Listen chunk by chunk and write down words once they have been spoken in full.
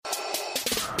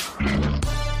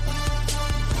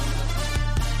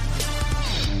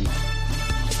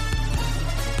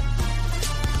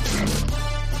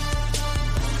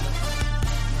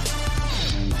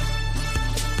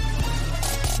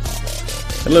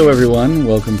Hello, everyone.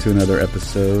 Welcome to another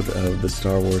episode of the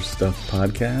Star Wars Stuff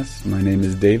podcast. My name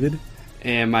is David.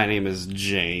 And my name is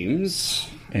James.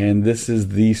 And this is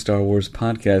the Star Wars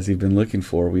podcast you've been looking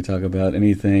for. We talk about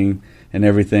anything and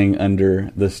everything under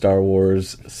the Star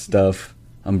Wars Stuff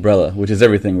umbrella, which is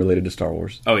everything related to Star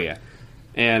Wars. Oh, yeah.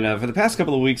 And for the past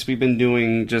couple of weeks, we've been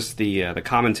doing just the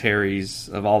commentaries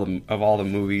of all the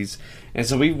movies. And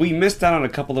so we missed out on a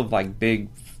couple of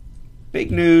big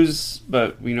news,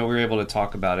 but we were able to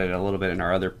talk about it a little bit in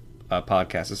our other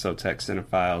podcast, the SoTech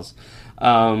Cinephiles.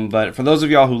 But for those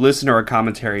of y'all who listen to our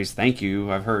commentaries, thank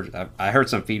you. I heard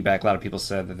some feedback. A lot of people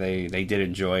said that they did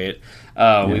enjoy it.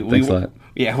 Thanks a lot.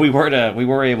 Yeah, we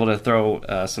were able to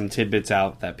throw some tidbits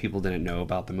out that people didn't know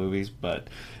about the movies. But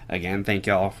again, thank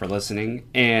y'all for listening.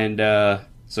 And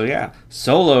so yeah,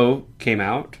 Solo came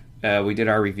out. We did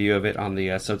our review of it on the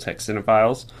SoTech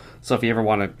Cinephiles. So if you ever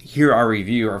want to hear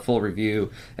our full review,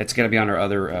 it's going to be on our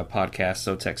other podcast,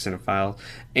 SoTech Cinephile.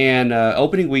 And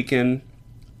opening weekend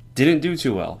didn't do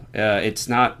too well. It's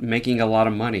not making a lot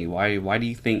of money. Why do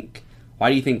you think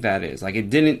that is? It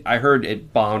didn't. I heard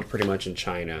it bombed pretty much in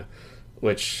China,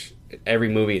 which every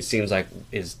movie it seems like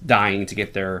is dying to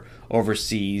get their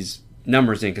overseas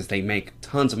numbers in because they make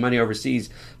tons of money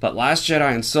overseas. But Last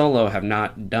Jedi and Solo have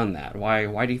not done that.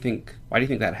 Why do you think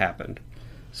that happened?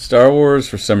 Star Wars,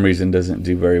 for some reason, doesn't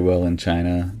do very well in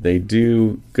China. They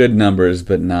do good numbers,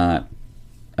 but not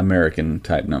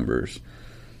American-type numbers.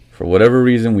 For whatever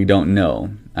reason, we don't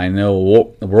know. I know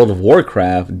World of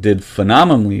Warcraft did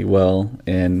phenomenally well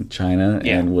in China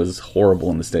and was horrible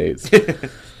in the States.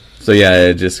 So yeah,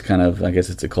 it just kind of, I guess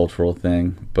it's a cultural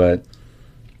thing. But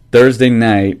Thursday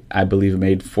night, I believe it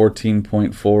made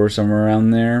 14.4, somewhere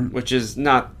around there. Which is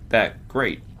not that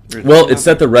great. Well, it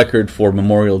set the record for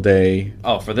Memorial Day.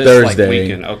 Oh, for this Thursday,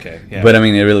 weekend, okay. Yeah. But I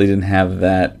mean, it really didn't have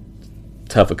that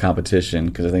tough a competition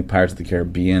because I think Pirates of the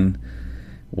Caribbean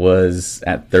was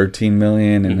at 13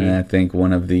 million, and then I think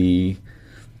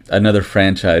another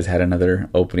franchise had another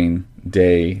opening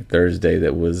day Thursday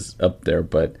that was up there.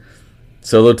 But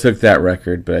Solo took that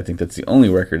record, but I think that's the only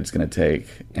record it's going to take.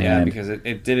 Yeah, because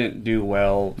it didn't do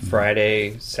well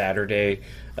Friday, Saturday.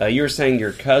 You were saying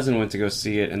your cousin went to go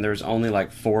see it, and there's only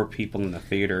 4 people in the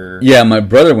theater. Yeah, my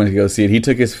brother went to go see it. He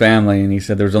took his family, and he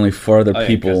said there was only 4 other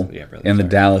people in the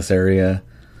Dallas area.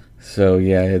 So,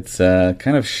 yeah, it's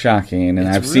kind of shocking. And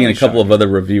I've seen a couple of other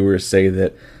reviewers say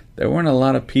that there weren't a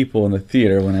lot of people in the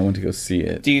theater when I went to go see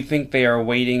it. Do you think they are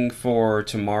waiting for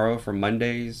tomorrow, for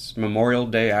Monday's Memorial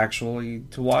Day, actually,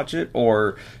 to watch it?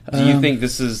 Or do you think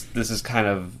this is kind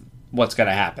of what's going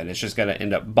to happen? It's just going to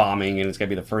end up bombing, and it's going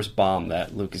to be the first bomb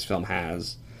that Lucasfilm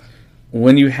has.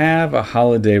 When you have a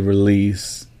holiday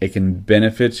release, it can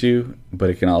benefit you, but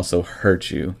it can also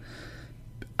hurt you.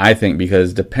 I think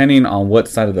because depending on what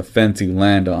side of the fence you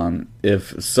land on,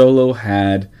 if Solo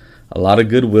had a lot of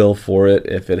goodwill for it,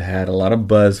 if it had a lot of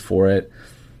buzz for it,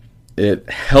 it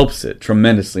helps it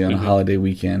tremendously on a holiday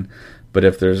weekend. But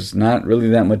if there's not really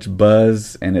that much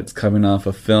buzz and it's coming off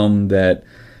a film that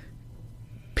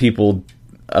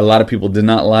a lot of people did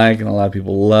not like and a lot of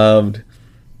people loved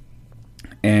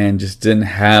and just didn't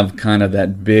have kind of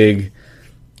that big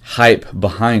hype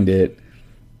behind it,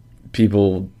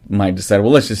 people might decide, well,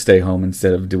 let's just stay home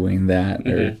instead of doing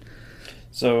that.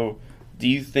 So, do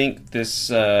you think this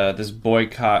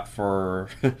boycott for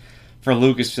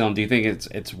Lucasfilm? Do you think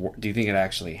do you think it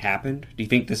actually happened? Do you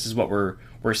think this is what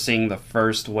we're seeing, the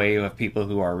first wave of people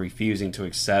who are refusing to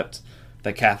accept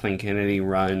that Kathleen Kennedy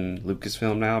run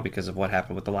Lucasfilm now because of what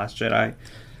happened with The Last Jedi?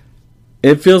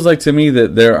 It feels like to me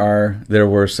that there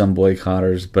were some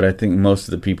boycotters, but I think most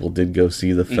of the people did go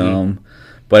see the film.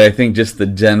 But I think just the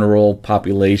general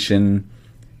population,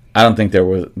 I don't think they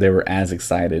were as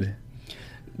excited.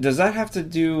 Does that have to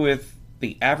do with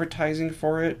the advertising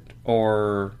for it,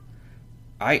 or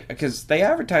because they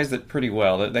advertised it pretty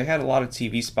well. They had a lot of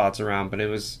TV spots around, but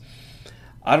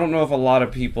I don't know if a lot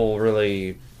of people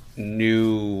really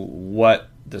knew what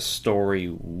the story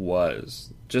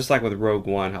was. Just like with Rogue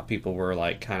One, how people were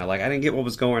I didn't get what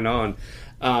was going on.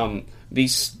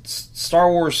 These Star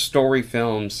Wars story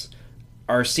films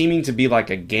are seeming to be like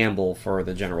a gamble for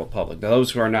the general public,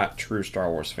 those who are not true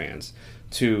Star Wars fans,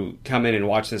 to come in and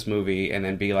watch this movie and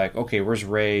then be like, okay, where's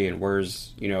Rey and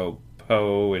where's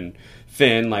Poe and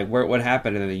Finn? What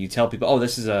happened? And then you tell people, oh,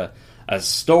 this is a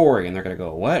story, and they're gonna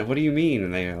go, what do you mean?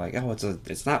 And they're like, oh,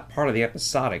 it's not part of the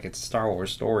episodic, it's a Star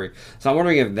Wars story. So I'm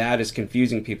wondering if that is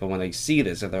confusing people when they see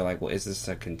this, if they're like, well, is this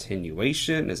a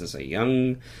continuation, is this a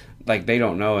young, they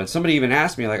don't know. And somebody even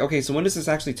asked me, okay, so when does this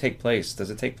actually take place? Does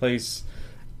it take place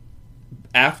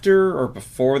after or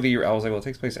before I was like, well, it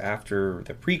takes place after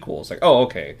the prequels. Oh,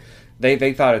 okay.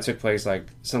 They thought it took place like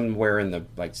somewhere in the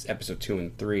like episode 2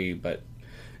 and 3, but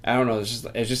I don't know.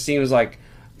 It just seems like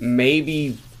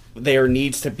maybe there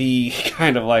needs to be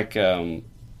kind of like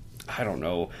I don't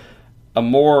know, a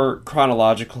more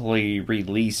chronologically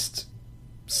released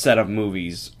set of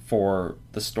movies for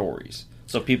the stories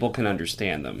so people can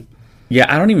understand them. Yeah,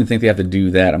 I don't even think they have to do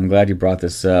that. I'm glad you brought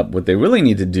this up. What they really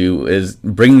need to do is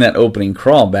bring that opening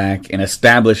crawl back and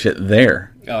establish it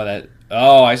there.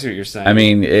 I see what you're saying. I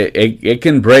mean, it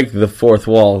can break the fourth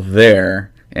wall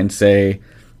there and say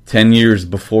 10 years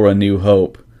before A New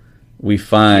Hope, we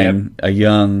find a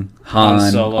young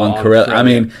Han Solo on Corellia. I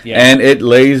mean, and it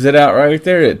lays it out right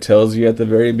there. It tells you at the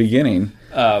very beginning.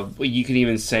 You can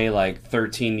even say like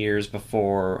 13 years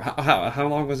before. How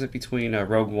long was it between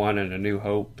Rogue One and A New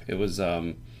Hope? It was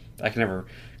I can never.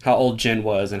 How old Jen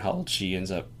was and how old she ends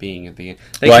up being at the end.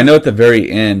 I know at the very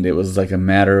end it was like a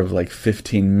matter of like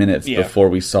 15 minutes before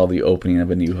we saw the opening of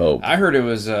A New Hope. I heard it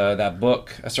was that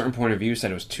book. A Certain Point of View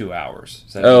said it was 2 hours.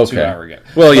 So okay. 2 hour gap.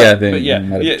 Well,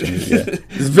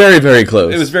 it's very, very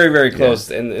close. It was very, very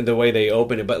close in the way they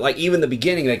opened it. But like even the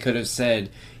beginning, they could have said,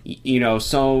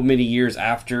 so many years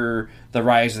after the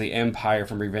rise of the Empire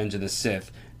from Revenge of the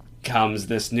Sith comes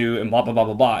this new and blah blah blah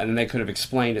blah blah, and then they could have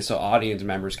explained it so audience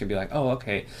members could be like, oh,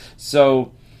 okay.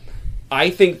 So I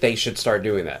think they should start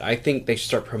doing that. I think they should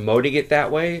start promoting it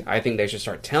that way. I think they should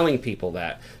start telling people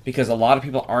that, because a lot of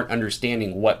people aren't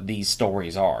understanding what these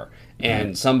stories are.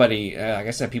 And somebody, like I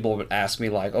said, people would ask me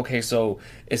like, okay, so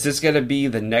is this going to be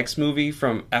the next movie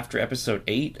from after episode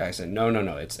 8? I said, no,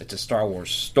 it's a Star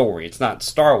Wars story. It's not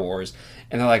Star Wars.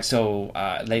 And they're like, so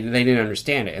they didn't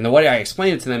understand it. And the way I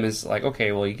explained it to them is like,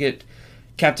 okay, well, you get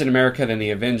Captain America, then the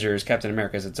Avengers. Captain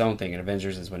America is its own thing, and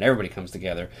Avengers is when everybody comes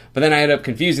together. But then I end up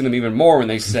confusing them even more when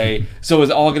they say, so is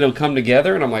it all going to come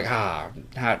together? And I'm like,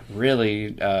 not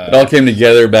really. It all came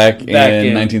together back in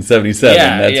 1977.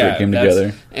 That's where it came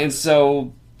together. And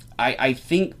so I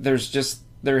think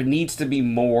there needs to be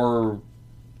more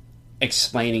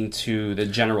explaining to the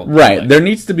general public. Right. There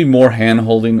needs to be more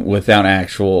hand-holding without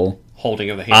actual holding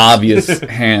of the hands. Obvious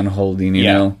hand-holding, you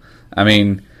know? I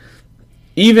mean,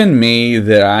 even me,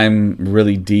 that I'm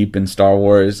really deep in Star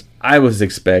Wars, I was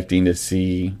expecting to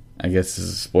see, I guess this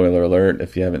is a spoiler alert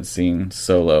if you haven't seen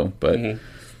Solo, but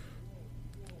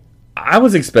I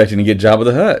was expecting to get Jabba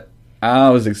the Hutt. I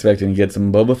was expecting to get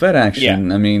some Boba Fett action.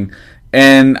 Yeah. I mean,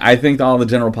 and I think all the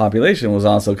general population was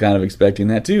also kind of expecting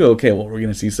that too. Okay, well, we're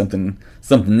going to see something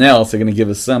else. They're going to give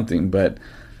us something, but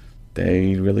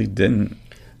they really didn't.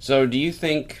 So do you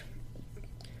think,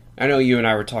 I know you and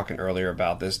I were talking earlier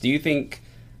about this, do you think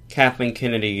Kathleen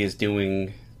Kennedy is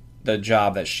doing the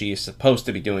job that she is supposed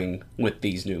to be doing with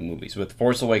these new movies? With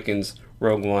Force Awakens,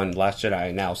 Rogue One, Last Jedi,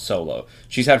 and now Solo.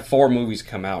 She's had 4 movies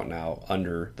come out now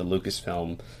under the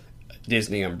Lucasfilm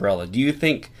Disney umbrella. Do you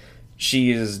think she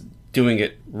is doing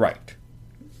it right?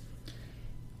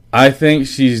 I think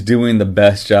she's doing the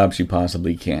best job she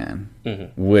possibly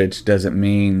can, which doesn't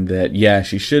mean that,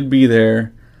 she should be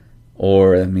there,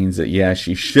 or it means that,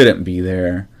 she shouldn't be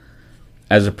there.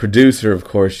 As a producer, of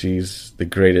course, she's the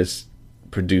greatest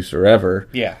producer ever.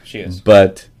 Yeah, she is.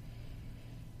 But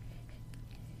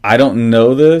I don't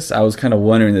know this. I was kind of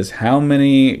wondering this. How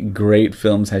many great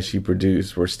films has she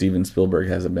produced where Steven Spielberg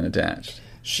hasn't been attached?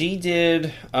 She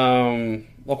did... well,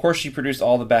 of course, she produced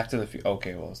all the Back to the Future.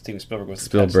 Okay, well, Steven Spielberg was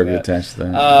attached to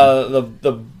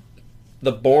that.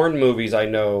 The Bourne movies I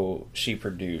know she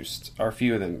produced, or a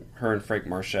few of them. Her and Frank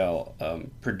Marshall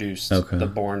produced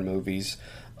the Bourne movies.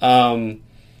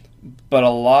 But a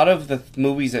lot of the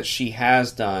movies that she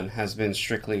has done has been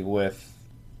strictly with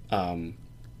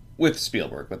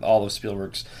Spielberg, with all of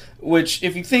Spielberg's, which,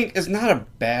 if you think, is not a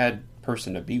bad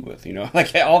person to be with,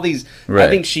 like all these. Right. I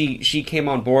think she came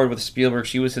on board with Spielberg.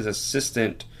 She was his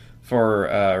assistant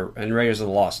for in Raiders of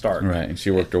the Lost Ark. Right, and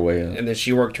she worked her way up. And then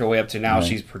she worked her way up to now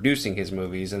she's producing his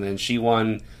movies, and then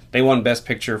they won Best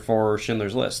Picture for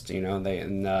Schindler's List,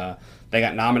 they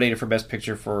got nominated for Best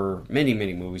Picture for many,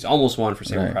 many movies, almost won for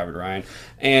Saving Private Ryan.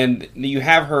 And you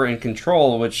have her in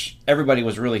control, which everybody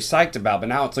was really psyched about, but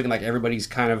now it's looking like everybody's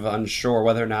kind of unsure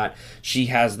whether or not she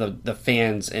has the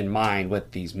fans in mind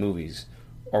with these movies,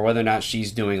 or whether or not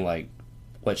she's doing like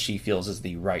what she feels is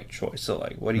the right choice. So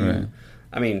like, what do you...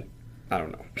 I mean, I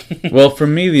don't know. Well, for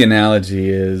me, the analogy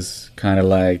is kind of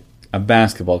like a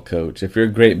basketball coach. If you're a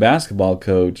great basketball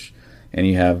coach and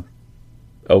you have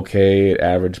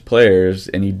average players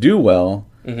and you do well,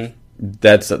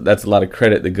 that's a lot of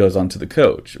credit that goes on to the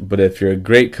coach. But if you're a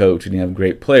great coach and you have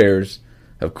great players,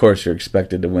 of course you're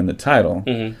expected to win the title.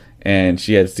 And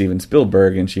she had Steven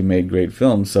Spielberg and she made great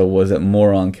films. So was it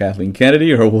more on Kathleen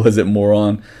Kennedy or was it more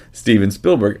on Steven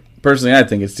Spielberg? personally, I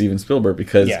think it's Steven Spielberg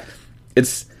because Yeah.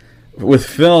 it's with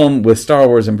film, with Star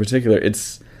Wars in particular,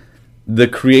 it's the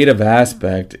creative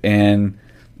aspect and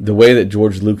the way that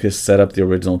George Lucas set up the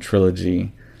original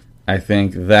trilogy. I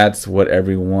think that's what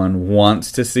everyone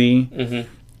wants to see. Mm-hmm.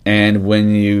 And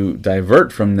when you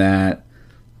divert from that,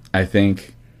 I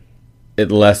think in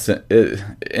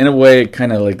a way, it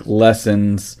kind of like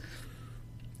lessens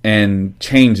and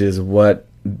changes what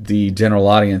the general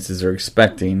audiences are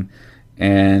expecting,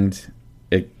 and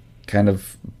it kind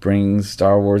of brings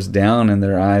Star Wars down in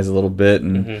their eyes a little bit,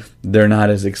 and they're not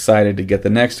as excited to get the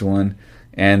next one.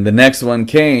 And the next one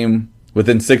came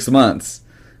within 6 months,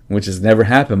 which has never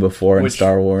happened before in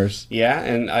Star Wars. Yeah,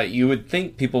 and you would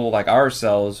think people like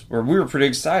ourselves, we were pretty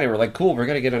excited. We're like, cool, we're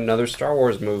going to get another Star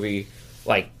Wars movie,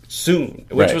 like, soon.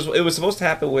 Which Right. it was supposed to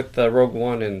happen with Rogue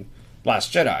One and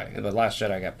Last Jedi. And the Last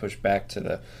Jedi got pushed back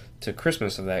to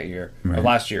Christmas of that year, or Right.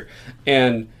 last year.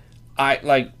 And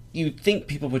you'd think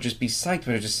people would just be psyched,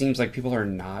 but it just seems like people are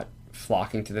not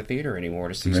flocking to the theater anymore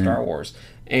to see Right. Star Wars.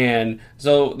 And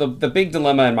so the big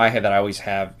dilemma in my head that I always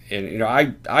have, and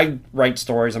I write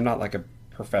stories. I'm not like a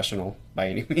professional by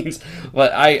any means,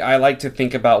 but I like to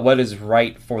think about what is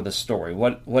right for the story.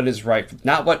 What is right,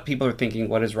 not what people are thinking,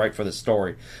 what is right for the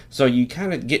story. So you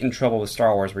kind of get in trouble with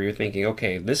Star Wars where you're thinking,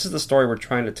 okay, this is the story we're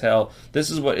trying to tell. This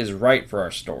is what is right for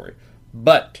our story.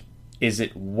 But is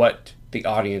it what the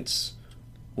audience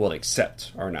will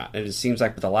accept or not? And it seems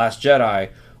like with The Last Jedi,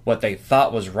 what they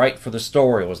thought was right for the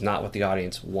story was not what the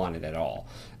audience wanted at all.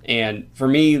 And for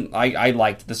me, I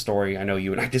liked the story. I know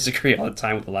you and I disagree all the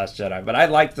time with The Last Jedi, but I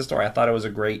liked the story. I thought it was a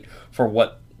great for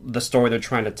what the story they're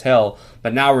trying to tell.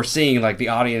 But now we're seeing like the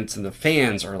audience and the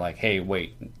fans are like, hey,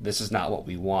 wait, this is not what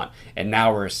we want. And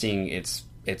now we're seeing it's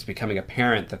becoming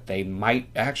apparent that they might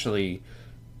actually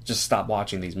just stop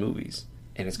watching these movies.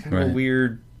 And it's kind of Right.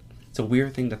 a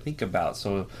weird thing to think about.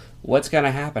 So what's going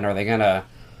to happen?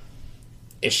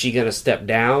 Is she going to step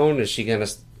down? Is she going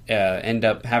to end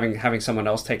up having someone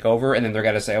else take over? And then they're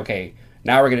going to say, okay,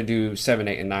 now we're going to do 7,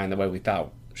 8, and 9 the way we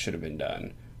thought should have been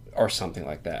done, or something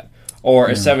like that. Or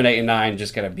is 7, 8, and 9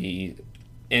 just going to be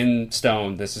in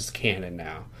stone? This is canon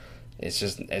now. It's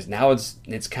just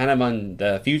it's kind of on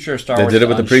the future of Star Wars. They did it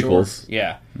with the unsure. prequels.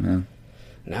 Yeah. Yeah.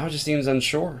 Now it just seems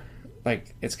unsure.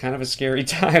 Like, it's kind of a scary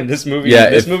time. This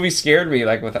movie scared me,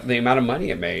 like, with the amount of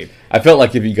money it made. I felt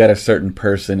like if you got a certain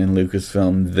person in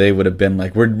Lucasfilm, they would have been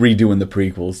like, we're redoing the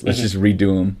prequels. Let's just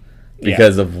redo them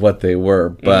because of what they were.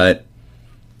 But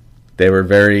they were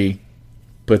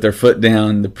put their foot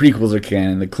down. The prequels are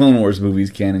canon. The Clone Wars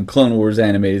movies canon. Clone Wars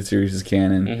animated series is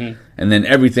canon. And then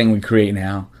everything we create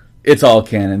now, it's all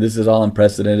canon. This is all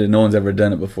unprecedented. No one's ever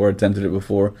done it before, attempted it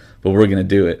before, but we're going to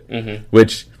do it.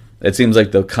 Which... it seems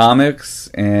like the comics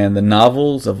and the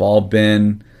novels have all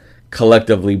been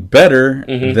collectively better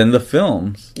than the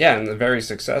films. Yeah, and they're very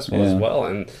successful as well.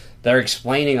 And they're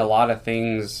explaining a lot of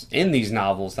things in these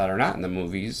novels that are not in the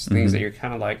movies. Things that you're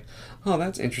kind of like, oh,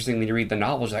 that's interesting. When you read the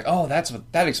novels, you're like, oh,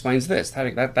 that explains this.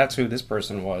 That's who this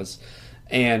person was.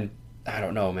 And I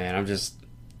don't know, man. I'm just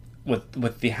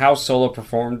with the how Solo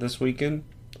performed this weekend,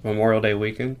 Memorial Day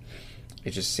weekend.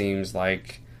 It just seems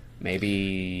like.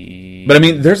 Maybe... But, I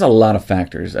mean, there's a lot of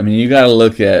factors. I mean, you got to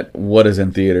look at what is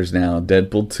in theaters now.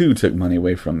 Deadpool 2 took money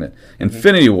away from it.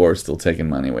 Infinity War is still taking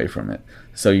money away from it.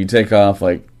 So you take off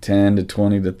like 10 to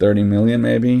 20 to 30 million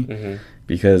maybe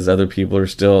because other people are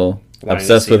still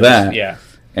obsessed with that. Yeah.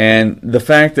 And the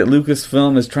fact that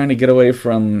Lucasfilm is trying to get away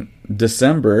from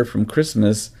December, from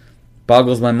Christmas,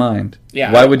 boggles my mind.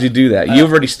 Yeah. Why would you do that? You've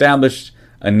already established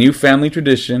a new family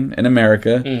tradition in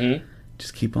America.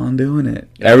 Just keep on doing it.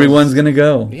 Everyone's going to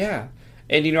go. Yeah.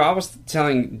 And, I was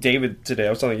telling David today,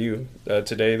 I was telling you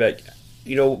today that,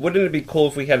 wouldn't it be cool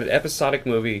if we had an episodic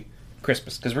movie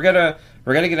Christmas? Because we're gonna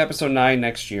get episode 9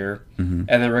 next year, and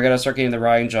then we're going to start getting the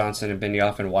Rian Johnson and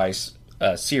Benioff and Weiss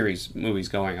series movies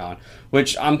going on,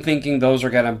 which I'm thinking those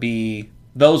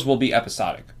will be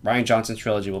episodic. Rian Johnson's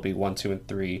trilogy will be 1, 2, and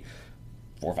 3.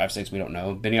 4, 5, 6, we don't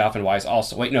know. Benioff and Weiss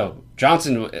also. Wait, no.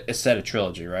 Johnson said a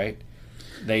trilogy, right?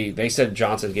 They said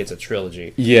Johnson gets a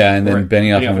trilogy. Yeah, and then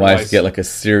Benioff and Weiss get like a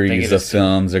series of series.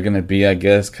 films. They're going to be, I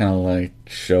guess, kind of like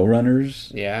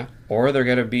showrunners. Yeah. Or they're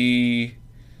going to be...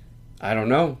 I don't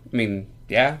know. I mean,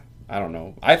 yeah. I don't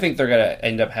know. I think they're going to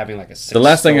end up having like a 6 The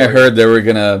last thing I heard, they were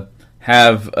going to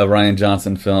have a Rian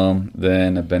Johnson film,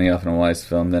 then a Benioff and Weiss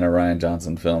film, then a Rian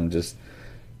Johnson film. Just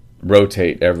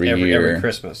rotate every year. Every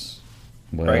Christmas.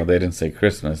 Well, right? They didn't say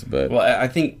Christmas, but... Well, I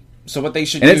think... So what they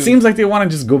should and do... it seems like they want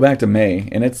to just go back to May.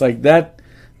 And it's like that...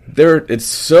 It's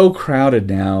so crowded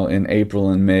now in April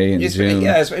and May and June.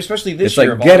 Yeah, especially this it's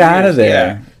year. It's like, get out of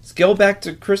there. Yeah. Go back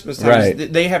to Christmas time.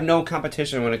 Right. They have no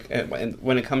competition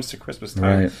when it comes to Christmas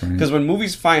time. Right. Because when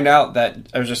movies find out that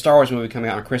there's a Star Wars movie coming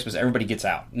out on Christmas, everybody gets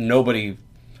out. Nobody,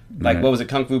 like, Right. what was it,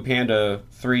 Kung Fu Panda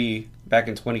 3 back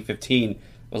in 2015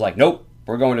 was like, nope,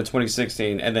 we're going to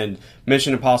 2016. And then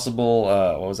Mission Impossible,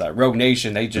 what was that, Rogue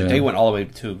Nation, they went all the way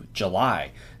to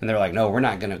July. And they're like, no, we're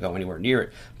not going to go anywhere near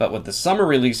it. But with the summer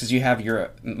releases, you have your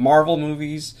Marvel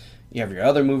movies, you have your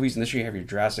other movies, and this year you have your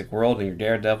Jurassic World and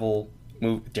your Deadpool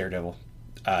movie.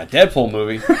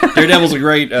 Daredevil's a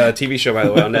great TV show, by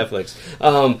the way, on Netflix.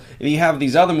 And you have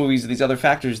these other movies, these other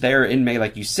factors there in May,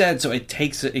 like you said, so it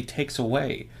takes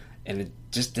away. And it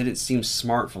just didn't seem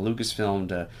smart for Lucasfilm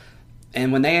to...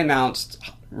 And when they announced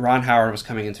Ron Howard was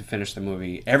coming in to finish the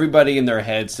movie, everybody in their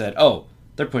head said, oh,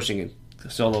 they're pushing it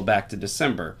Solo back to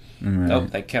December. Right.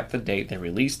 Nope, they kept the date, they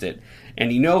released it. And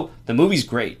the movie's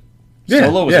great. Yeah,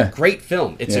 Solo was yeah. a great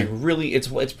film. It's Yeah. a really, it's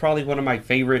probably one of my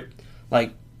favorite,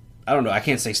 like, I don't know, I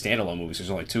can't say standalone movies, there's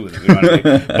only two of them, you know what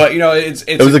I mean? But,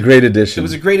 it was a great addition. It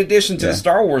was a great addition to Yeah. the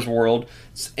Star Wars world.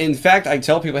 In fact, I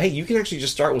tell people, hey, you can actually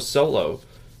just start with Solo,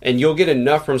 and you'll get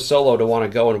enough from Solo to want to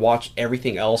go and watch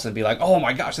everything else and be like, oh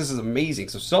my gosh, this is amazing.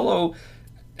 So Solo,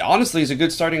 honestly, is a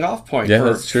good starting off point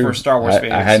that's true. for Star Wars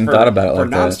fans. I hadn't thought about it for like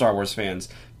that. non-Star Wars fans.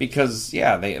 Because,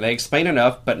 they explain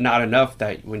enough, but not enough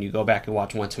that when you go back and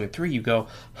watch 1, 2, and 3, you go,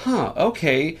 huh,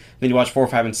 okay. Then you watch 4,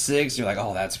 5, and 6, you're like,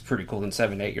 oh, that's pretty cool. Then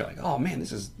 7, 8, you're like, oh, man,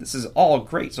 this is all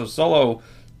great. So Solo,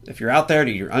 if you're out there and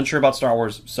you're unsure about Star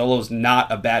Wars, Solo's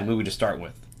not a bad movie to start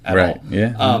with at all.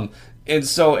 Yeah. And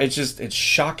so it's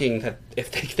shocking that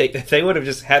if they would have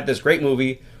just had this great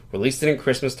movie, released it in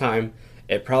Christmas time,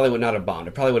 it probably would not have bombed.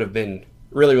 It probably would have been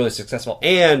really, really successful.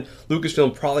 And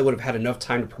Lucasfilm probably would have had enough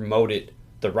time to promote it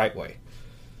the right way.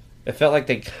 It felt like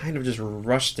they kind of just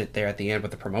rushed it there at the end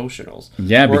with the promotionals.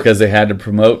 Yeah, because they had to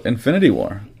promote Infinity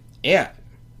War. Yeah.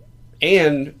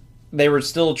 And they were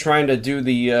still trying to do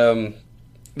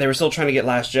they were still trying to get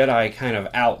Last Jedi kind of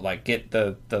out, like get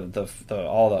the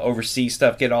all the overseas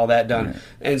stuff, get all that done. Right.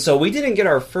 And so we didn't get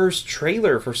our first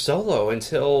trailer for Solo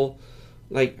until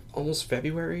like almost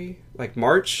February, like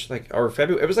March, or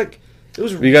February.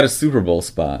 We got a Super Bowl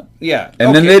spot. Yeah.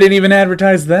 And then they didn't even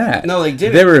advertise that. No, they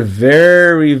didn't. They were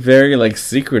very, very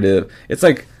secretive. It's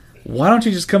like, why don't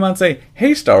you just come out and say,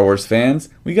 hey, Star Wars fans,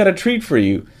 we got a treat for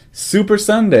you. Super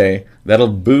Sunday. That'll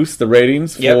boost the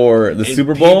ratings for the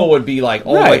Super Bowl. People would be like,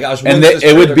 oh my gosh. And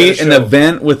it would be an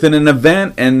event within an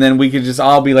event, and then we could just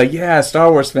all be like, yeah,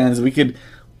 Star Wars fans, we could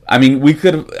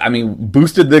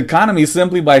boosted the economy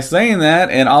simply by saying that,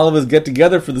 and all of us get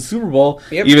together for the Super Bowl.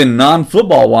 Yep. Even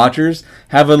non-football watchers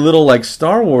have a little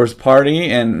Star Wars party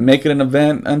and make it an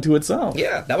event unto itself.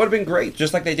 Yeah, that would have been great,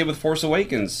 just like they did with Force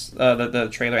Awakens, the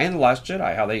trailer, and The Last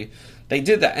Jedi, how they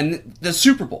did that. And the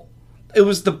Super Bowl, it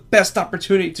was the best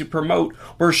opportunity to promote.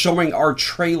 We're showing our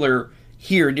trailer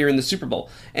here during the Super Bowl.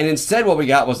 And instead what we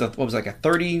got was a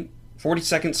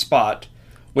 40-second spot,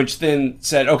 which then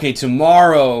said, okay,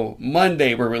 tomorrow,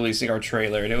 Monday, we're releasing our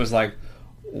trailer. And it was like,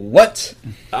 what?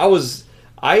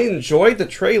 I enjoyed the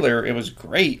trailer. It was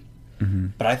great. Mm-hmm.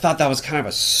 But I thought that was kind of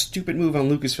a stupid move on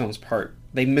Lucasfilm's part.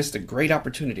 They missed a great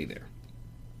opportunity there.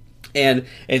 And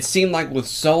it seemed like with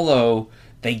Solo,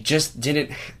 they just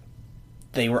didn't...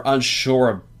 They were unsure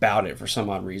about it for some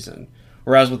odd reason.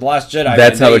 Whereas with Last Jedi...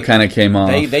 That's how it kind of came off.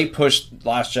 They pushed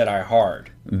Last Jedi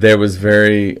hard. There was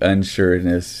very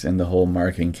unsureness in the whole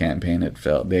marketing campaign, it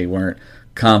felt. They weren't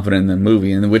confident in the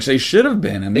movie, in which they should have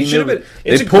been. I mean, they should have been.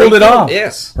 They pulled it off.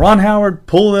 Yes. Ron Howard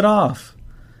pulled it off.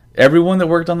 Everyone that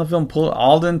worked on the film,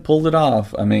 Alden pulled it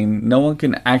off. I mean, no one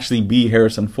can actually be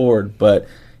Harrison Ford, but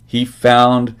he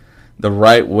found the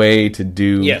right way to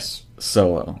do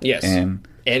Solo. Yes. And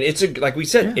it's like we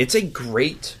said, it's a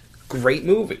great, great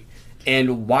movie.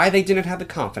 And why they didn't have the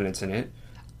confidence in it,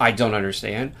 I don't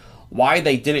understand. Why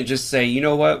they didn't just say, you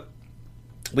know what,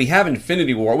 we have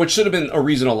Infinity War, which should have been a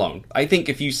reason alone. I think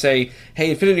if you say,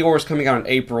 hey, Infinity War is coming out in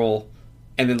April,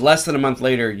 and then less than a month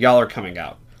later, y'all are coming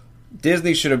out.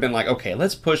 Disney should have been like, okay,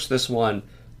 let's push this one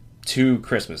to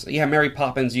Christmas. Yeah, Mary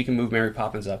Poppins, you can move Mary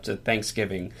Poppins up to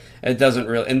Thanksgiving. It doesn't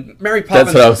really... And Mary Poppins...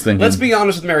 That's what I was thinking. Let's be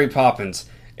honest with Mary Poppins.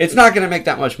 It's not going to make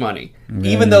that much money.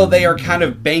 Even though they are kind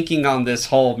of banking on this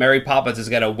whole Mary Poppins is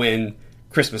going to win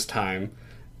Christmas time.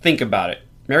 Think about it.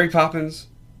 Mary Poppins,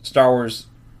 Star Wars,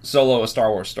 Solo, a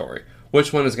Star Wars story.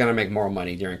 Which one is going to make more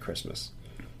money during Christmas?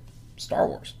 Star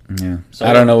Wars. Yeah. So,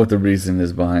 I don't know what the reason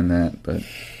is behind that, but...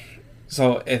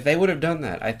 So if they would have done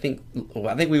that, I think we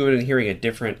would have been hearing a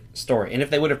different story. And if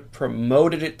they would have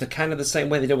promoted it to kind of the same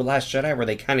way they did with Last Jedi, where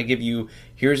they kind of give you,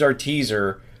 here's our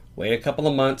teaser, wait a couple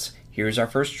of months, Here's our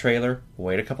first trailer.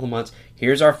 Wait a couple of months.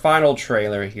 Here's our final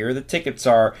trailer. Here the tickets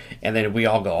are. And then we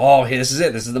all go, oh, this is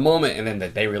it. This is the moment. And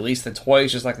then they release the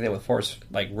toys just like they did with Force,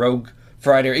 like Rogue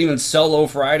Friday or even Solo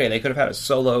Friday. They could have had a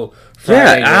Solo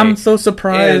Friday. Yeah, I'm so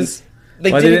surprised.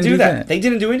 They didn't do that. They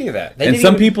didn't do any of that. And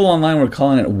some people online were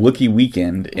calling it Wookiee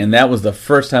Weekend, and that was the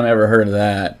first time I ever heard of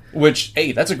that. Which,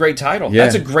 hey, that's a great title. Yeah.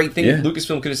 That's a great thing. Yeah.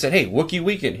 Lucasfilm could have said, hey, Wookiee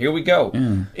Weekend, here we go.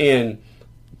 Yeah. And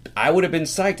I would have been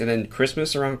psyched. And then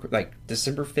Christmas around like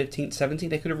December 15th, 17th,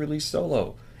 they could have released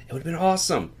Solo. It would have been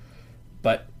awesome.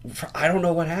 But I don't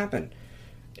know what happened.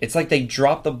 It's like they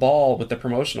dropped the ball with the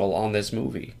promotional on this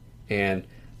movie. And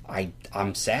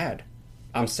I'm sad.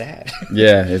 I'm sad.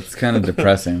 Yeah, it's kind of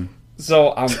depressing.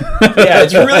 So, yeah,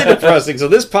 it's really depressing. So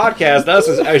this podcast,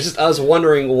 it's just us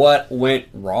wondering what went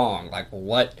wrong. Like,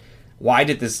 why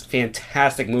did this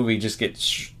fantastic movie just get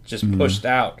pushed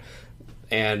out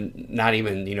and not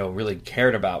even, really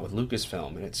cared about with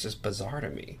Lucasfilm? And it's just bizarre to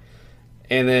me.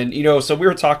 And then, so we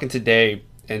were talking today,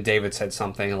 and David said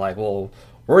something like, well,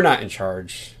 we're not in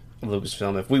charge of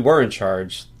Lucasfilm. If we were in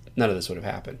charge, none of this would have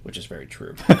happened, which is very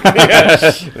true.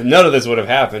 None of this would have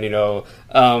happened,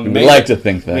 We'd like to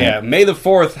think that. Yeah, May the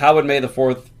 4th, how would May the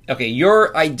 4th... Okay,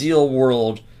 your ideal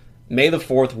world, May the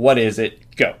 4th, what is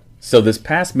it? Go. So this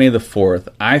past May the 4th,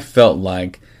 I felt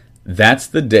like that's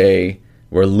the day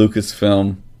where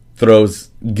Lucasfilm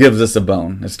gives us a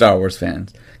bone, as Star Wars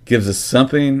fans. Gives us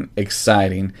something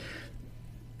exciting.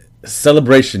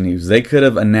 Celebration news. They could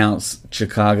have announced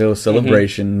Chicago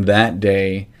Celebration that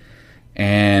day,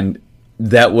 and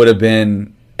that would have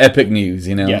been epic news,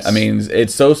 Yes. I mean,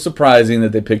 it's so surprising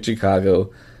that they picked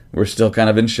Chicago. We're still kind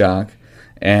of in shock.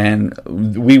 And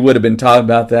we would have been talking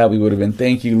about that. We would have been,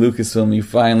 thank you, Lucasfilm. You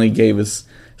finally gave us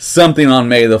something on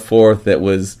May the 4th that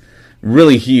was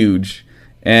really huge.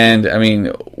 And,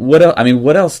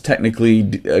 what else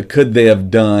technically could they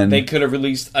have done? They could have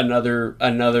released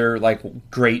another like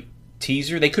great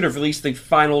teaser. They could have released the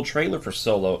final trailer for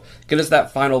Solo. Give us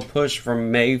that final push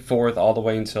from May 4th all the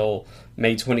way until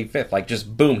May 25th. Like,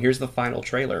 just boom, here's the final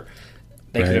trailer.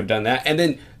 They could have done that. And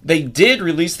then they did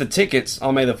release the tickets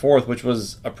on May the 4th, which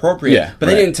was appropriate. But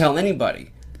they didn't tell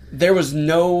anybody. There was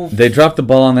no... They dropped the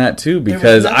ball on that, too,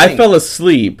 because I fell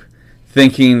asleep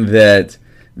thinking that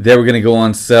they were going to go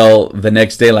on sale the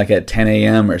next day, like at 10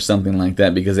 a.m. or something like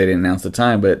that, because they didn't announce the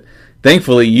time. But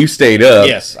thankfully, you stayed up.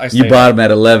 Yes, I stayed up. You bought them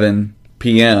at 11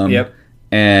 p.m. Yep.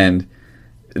 And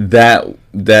that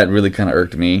really kind of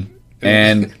irked me.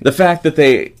 And the fact that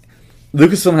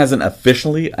Lucasfilm hasn't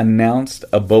officially announced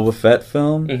a Boba Fett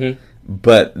film,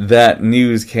 but that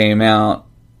news came out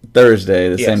Thursday,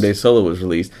 the same day Solo was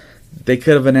released. They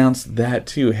could have announced that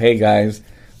too. Hey guys,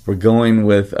 we're going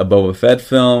with a Boba Fett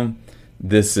film.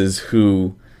 This is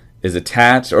who is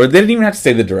attached. Or they didn't even have to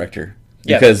say the director.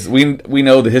 Because we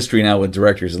know the history now with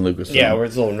directors in Lucasfilm. Yeah, we're a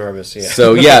little nervous, yeah.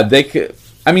 So yeah, they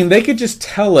could just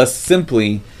tell us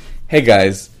simply, hey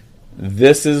guys,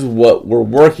 this is what we're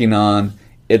working on.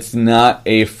 It's not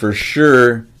a for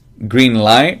sure green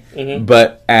light,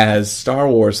 but as Star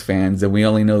Wars fans, and we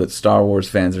only know that Star Wars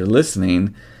fans are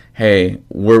listening, hey,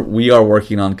 we are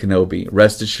working on Kenobi.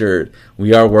 Rest assured.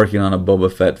 We are working on a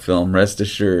Boba Fett film. Rest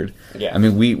assured. Yeah. I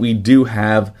mean, we do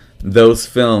have those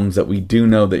films that we do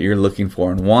know that you're looking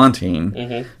for and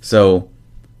wanting. So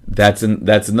that's in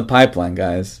the pipeline,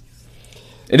 guys.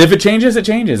 And if it changes, it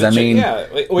changes.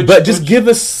 But just give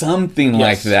us something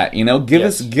like that, Give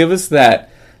us that.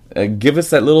 Give us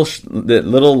that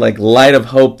little like light of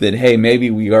hope that, hey,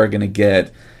 maybe we are going to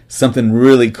get something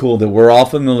really cool that we're all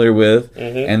familiar with,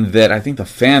 and that I think the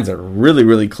fans are really,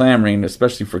 really clamoring,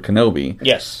 especially for Kenobi.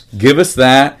 Yes. Give us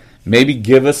that. Maybe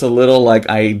give us a little like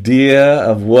idea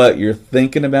of what you're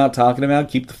thinking about, talking about.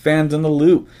 Keep the fans in the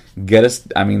loop. Get us.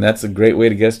 That's a great way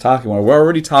to get us talking. We're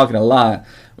already talking a lot,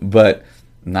 but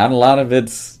not a lot of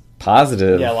it's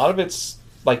positive. Yeah, a lot of it's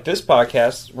like this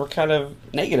podcast. We're kind of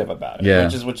negative about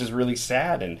it, which is really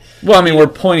sad. And we're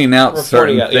pointing out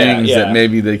certain things that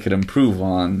maybe they could improve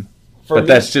on. But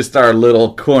that's just our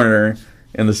little corner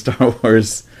in the Star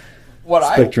Wars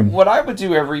spectrum. What I would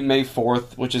do every May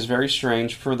 4th, which is very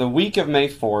strange, for the week of May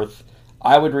 4th,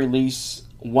 I would release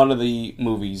one of the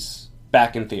movies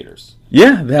back in theaters.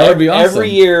 Yeah, that would be awesome. Every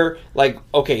year,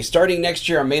 starting next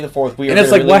year on May the 4th, we are going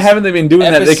to release... why haven't they been doing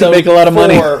that? They could make a lot of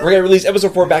money. We're going to release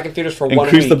episode 4 back in theaters for 1 week.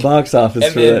 Increase the box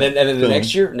office and then the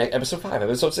next year, episode 5,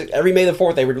 episode 6. Every May the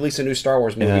 4th, they would release a new Star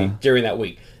Wars movie during that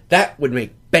week. That would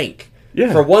make bank.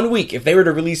 Yeah. For 1 week, if they were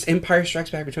to release Empire Strikes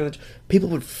Back, Return of the Jedi, people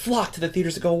would flock to the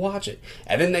theaters to go watch it.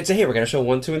 And then they'd say, hey, we're going to show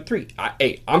 1, 2, and 3.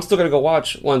 I'm still going to go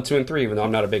watch 1, 2, and 3, even though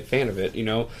I'm not a big fan of it, you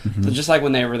know? Mm-hmm. So just like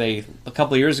when a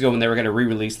couple of years ago, when they were going to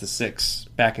re-release the 6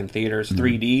 back in theaters, Mm-hmm.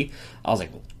 3D, I was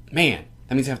like, man,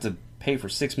 that means I have to pay for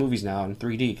 6 movies now in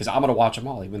 3D, because I'm going to watch them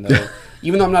all, even though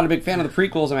I'm not a big fan of the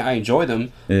prequels. I mean, I enjoy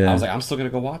them. Yeah. I was like, I'm still going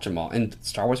to go watch them all. And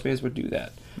Star Wars fans would do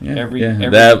that. Yeah, Every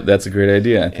that's a great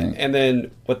idea, I think. and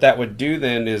then what that would do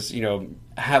then is, you know,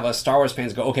 have us Star Wars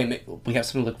fans go, okay, we have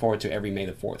something to look forward to every May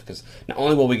the 4th, because not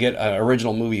only will we get an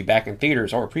original movie back in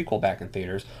theaters or a prequel back in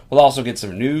theaters, we'll also get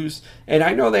some news. And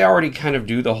I know they already kind of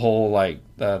do the whole, like,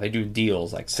 they do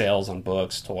deals, like sales on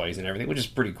books, toys, and everything, which is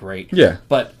pretty great. Yeah.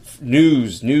 But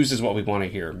news is what we want to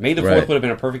hear. May the 4th Right. would have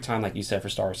been a perfect time, like you said, for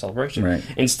Star Wars Celebration. Right.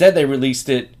 Instead, they released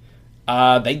it,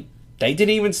 they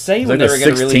didn't even say when Like they the were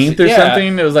going to release 16th it. or Yeah.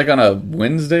 something? It was like on a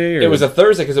Wednesday? Or? It was a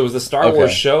Thursday because it was the Star Okay.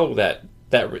 Wars show that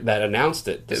announced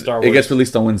it. The Star Wars. It gets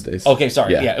released on Wednesdays. Okay,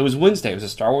 sorry. Yeah. It was Wednesday. It was a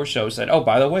Star Wars show. Said, oh,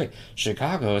 by the way,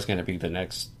 Chicago is going to be the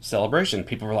next celebration.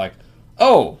 People were like,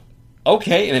 oh,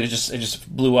 okay, and then it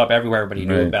just blew up everywhere. Everybody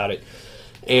knew Right. about it.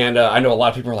 And I know a lot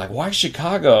of people are like, why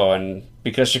Chicago? And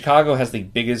because Chicago has the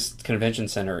biggest convention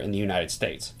center in the United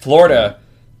States. Florida,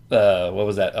 what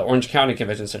was that? Orange County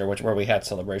Convention Center, where we had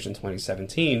Celebration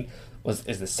 2017,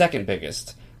 is the second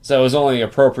biggest. So it was only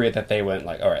appropriate that they went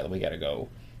like, all right, we got to go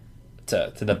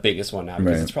to the biggest one now,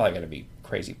 because Right. it's probably going to be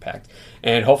crazy packed.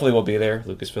 And hopefully we'll be there.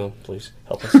 Lucasfilm, please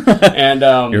help us. And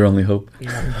Your only hope.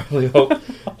 I really hope.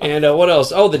 And what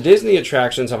else? Oh, the Disney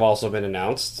attractions have also been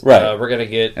announced. Right. We're gonna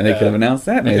get. And they could have announced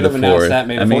that They May could the have announced 4th. that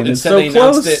May the I 4th. mean, it's Instead, so they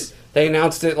announced close. it. They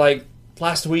announced it like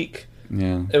last week.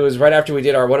 Yeah. It was right after we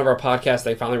did one of our podcasts.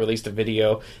 They finally released a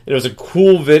video. It was a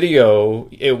cool video.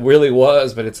 It really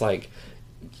was. But it's like,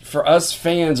 for us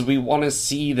fans, we want to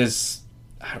see this.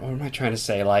 What am I trying to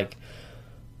say? Like,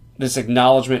 this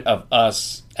acknowledgement of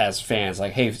us as fans.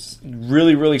 Like, hey,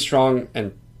 really, really strong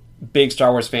and big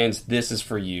Star Wars fans, this is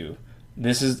for you.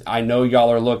 This is, I know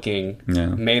y'all are looking. Yeah.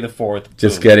 May the 4th.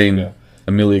 Just boom, getting there you go.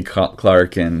 Amelia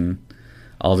Clark and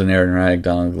Alden Ehrenreich,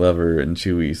 Donald Glover, and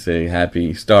Chewie say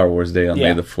Happy Star Wars Day on Yeah.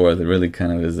 May the 4th. It really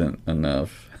kind of isn't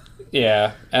enough.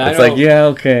 Yeah. And It's I know, like, yeah,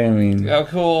 okay, I mean... oh,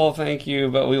 cool, thank you,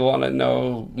 but we want to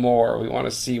know more. We want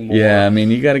to see more. Yeah, I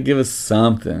mean, you got to give us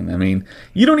something. I mean,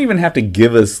 you don't even have to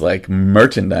give us, like,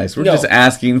 merchandise. We're No. just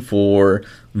asking for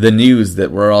the news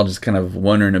that we're all just kind of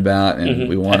wondering about and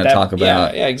we want to talk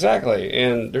about. Yeah, exactly.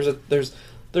 And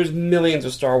there's millions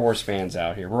of Star Wars fans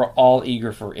out here. We're all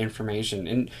eager for information,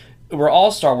 and we're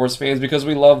all Star Wars fans because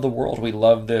we love the world. We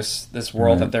love this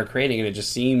world that they're creating, and it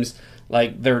just seems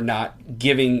like they're not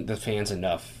giving the fans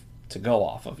enough to go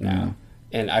off of now.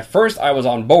 And at first I was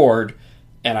on board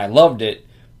and I loved it,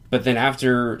 but then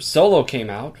after Solo came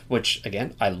out, which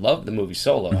again, I loved the movie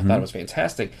Solo. I thought it was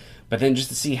fantastic. But then just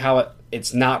to see how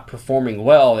it's not performing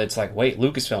well, it's like, wait,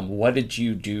 Lucasfilm, what did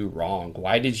you do wrong?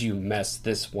 Why did you mess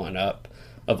this one up?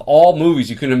 Of all movies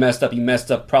you could have messed up, you messed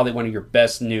up probably one of your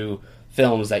best new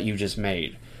films that you just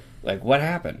made. Like, what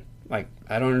happened? Like,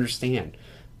 I don't understand.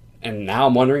 And now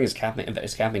I'm wondering, is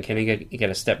Kathleen Kennedy going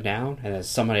to step down? And is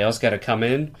somebody else got to come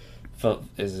in?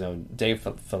 Is Dave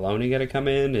Filoni going to come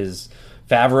in? Is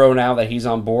Favreau, now that he's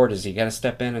on board, is he got to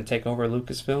step in and take over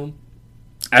Lucasfilm?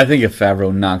 I think if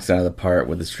Favreau knocks out of the park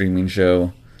with the streaming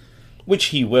show... Which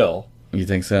he will. You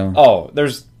think so? Oh,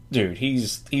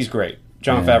 he's great.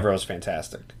 Jon Favreau's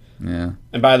fantastic. Yeah.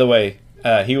 And by the way,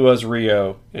 he was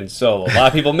Rio in Solo. A lot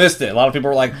of people missed it. A lot of people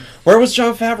were like, where was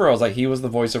Jon Favreau? I was like, he was the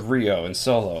voice of Rio in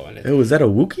Solo. And Oh, is that a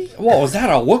Wookiee? whoa, was that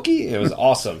a Wookiee? It was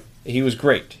awesome. He was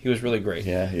great. He was really great.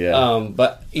 Yeah.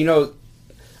 But,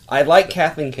 I like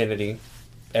Kathleen Kennedy.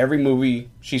 Every movie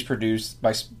she's produced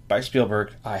by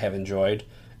Spielberg, I have enjoyed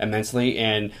immensely.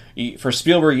 And for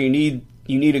Spielberg, you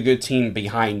need a good team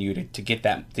behind you to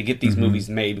get these movies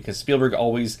made, because Spielberg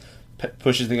always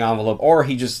pushes the envelope, or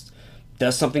he just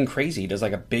does something crazy. He does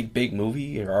like a big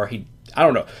movie, or I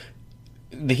don't know.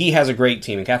 He has a great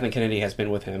team, and Kathleen Kennedy has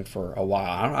been with him for a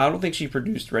while. I don't think she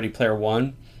produced Ready Player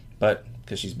One, but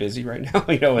because she's busy right now,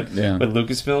 with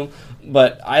Lucasfilm.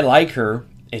 But I like her.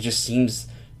 It just seems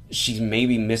she's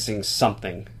maybe missing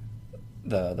something,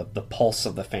 the pulse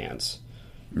of the fans.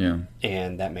 Yeah.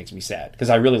 And that makes me sad, because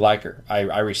I really like her.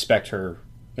 I respect her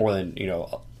more than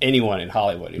anyone in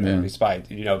Hollywood. Besides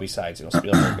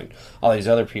Spielberg and all these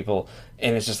other people.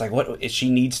 And it's just like, she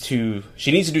needs to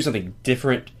do something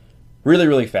different, really,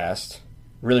 really fast,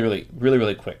 really, really, really,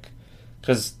 really quick.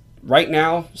 Because right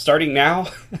now, starting now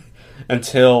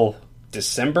until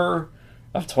December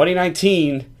of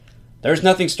 2019, there's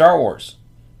nothing Star Wars.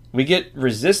 We get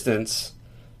Resistance,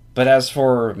 but as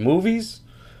for movies,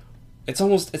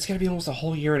 it's going to be almost a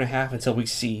whole year and a half until we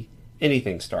see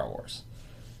anything Star Wars.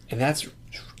 And that's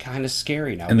kind of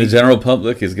scary now. And the general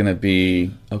public is going to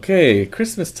be, okay,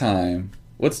 Christmas time.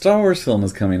 What Star Wars film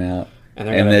is coming out? And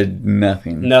then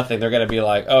nothing. Nothing. They're going to be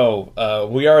like,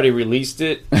 we already released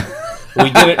it.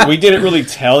 We didn't really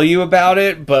tell you about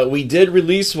it, but we did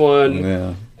release one.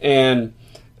 Yeah. And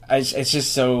it's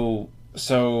just so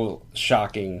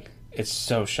shocking. It's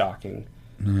so shocking.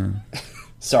 Yeah.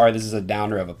 Sorry, this is a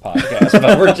downer of a podcast,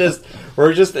 but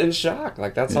we're just in shock.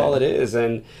 Like, that's all it is.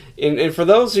 And for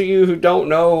those of you who don't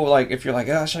know, like, if you're like,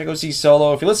 should I go see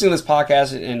Solo? If you're listening to this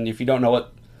podcast and if you don't know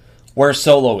where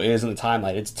Solo is in the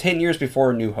timeline, it's 10 years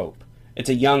before A New Hope. It's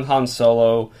a young Han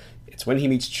Solo. It's when he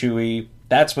meets Chewie.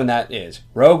 That's when that is.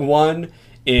 Rogue One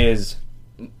is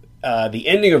the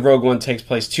ending of Rogue One takes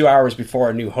place 2 hours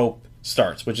before A New Hope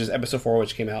starts, which is Episode 4,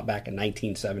 which came out back in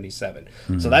 1977.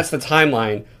 Mm-hmm. So that's the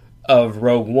timeline of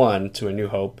Rogue One to A New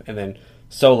Hope, and then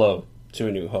Solo to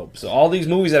A New Hope. So all these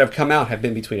movies that have come out have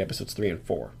been between Episodes 3 and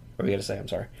 4. What were you going to say? I'm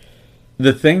sorry.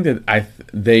 The thing that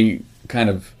they kind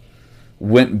of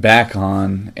went back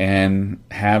on and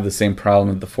have the same problem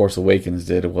that The Force Awakens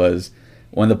did was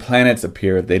when the planets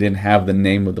appeared, they didn't have the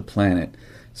name of the planet.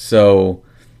 So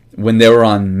when they were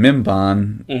on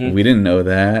Mimban, we didn't know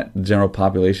that. The general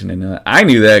population didn't know that. I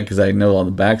knew that because I know all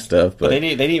the back stuff. But they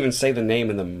didn't even say the name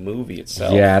in the movie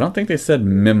itself. Yeah, I don't think they said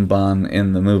Mimban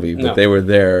in the movie, but they were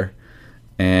there.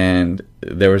 And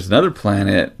there was another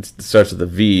planet, it starts with a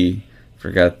V,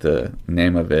 forgot the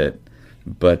name of it.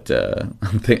 But I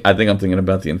think I'm thinking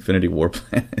about the Infinity War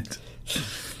planet.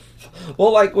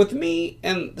 Well, like with me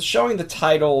and showing the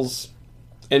titles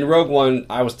in Rogue One,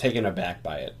 I was taken aback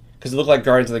by it. Because it looked like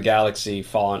Guardians of the Galaxy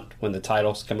font when the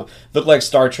titles come up. It looked like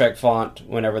Star Trek font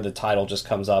whenever the title just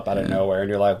comes up out of nowhere. And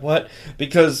you're like, what?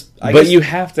 Because But you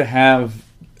have to have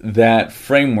that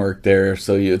framework there.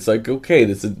 So it's like, okay,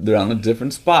 they're on a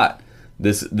different spot.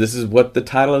 This is what the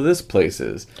title of this place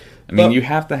is. I mean, you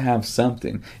have to have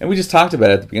something. And we just talked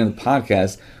about it at the beginning of the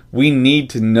podcast. We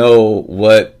need to know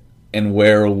what and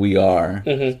where we are.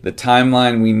 Mm-hmm. The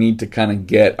timeline we need to kind of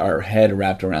get our head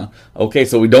wrapped around. Okay,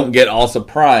 so we don't get all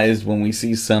surprised when we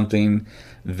see something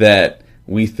that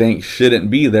we think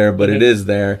shouldn't be there, but it is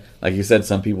there. Like you said,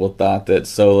 some people thought that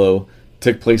Solo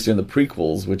took place during the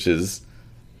prequels, which is,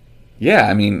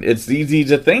 I mean, it's easy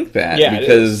to think that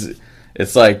because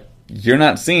it's like, you're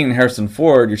not seeing Harrison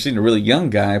Ford, you're seeing a really young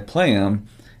guy play him,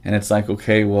 and it's like,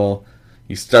 okay, well,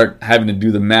 you start having to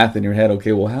do the math in your head,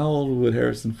 okay, well, how old would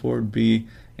Harrison Ford be?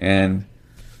 And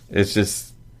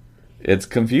it's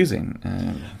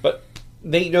confusing. But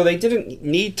they didn't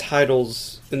need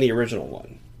titles in the original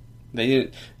one. They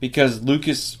didn't, because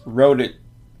Lucas wrote it.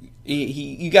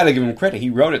 You got to give him credit. He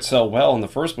wrote it so well in the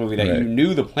first movie that you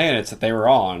knew the planets that they were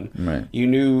on. Right. You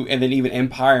knew, and then even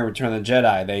Empire and Return of the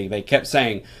Jedi, they kept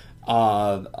saying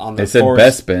on the they said Force,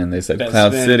 Bespin, they said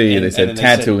Cloud City, they said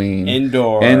Tatooine,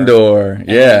 Endor,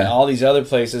 and all these other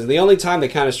places. The only time they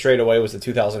kind of strayed away was the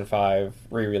 2005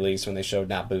 re-release when they showed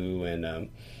Naboo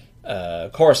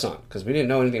and Coruscant, because we didn't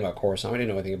know anything about Coruscant. We didn't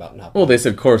know anything about Naboo. Well, they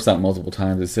said Coruscant multiple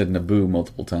times. They said Naboo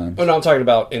multiple times. Oh no, I'm talking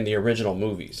about in the original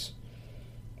movies.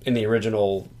 In the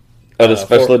original. Oh, the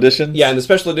special editions? Yeah, in the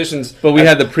special editions. But we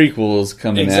had the prequels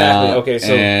coming out. Okay,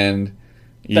 so and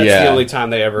that's the only time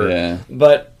they ever. Yeah.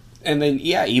 But and then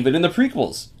even in the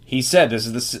prequels, he said this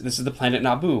is the planet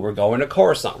Naboo. We're going to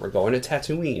Coruscant. We're going to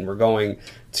Tatooine. We're going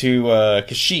to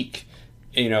Kashyyyk.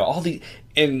 All the,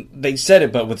 and they said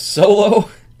it, but with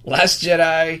Solo, Last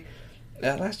Jedi.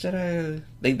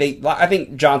 I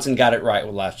think Johnson got it right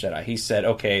with Last Jedi. He said,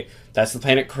 okay, that's the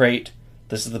planet Crate.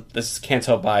 This is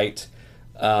Canto Bight.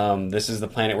 This is the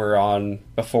planet we're on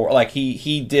before. Like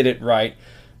he did it right.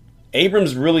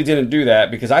 Abrams really didn't do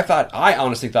that because I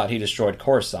honestly thought he destroyed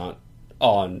Coruscant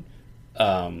on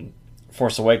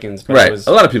Force Awakens. But right,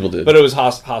 a lot of people did. But it was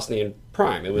Hosnian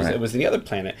Prime. It was the other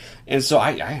planet, and so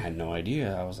I had no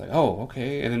idea. I was like, oh,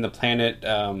 okay. And then the planet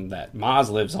that Maz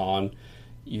lives on,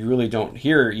 you really don't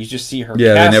hear. You just see her.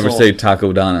 Yeah, castle. They never say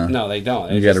Takodana. No, they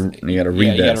don't. You gotta read that.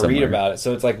 You gotta somewhere. read about it.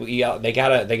 So it's like they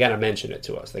gotta mention it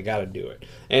to us. They gotta do it.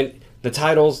 And the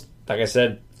titles, like I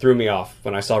said, threw me off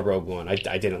when I saw Rogue One. I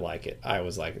didn't like it. I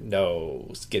was like,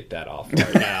 no, get that off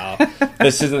right now.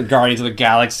 This isn't Guardians of the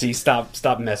Galaxy.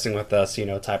 Stop messing with us,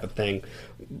 type of thing.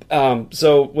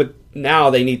 So now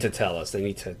they need to tell us. They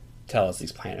need to tell us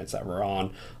these planets that we're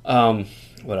on.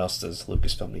 What else does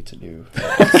Lucasfilm need to do?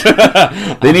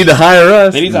 They need to hire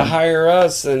us. They need to hire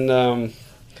us, and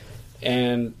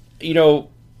again,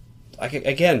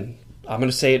 I'm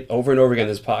going to say it over and over again in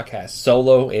this podcast.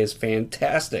 Solo is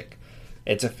fantastic.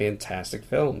 It's a fantastic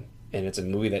film. and it's a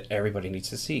movie that everybody needs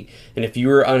to see. And if you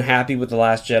were unhappy with The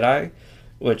Last Jedi,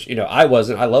 which, I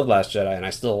wasn't. I love Last Jedi, and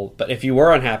I still... But if you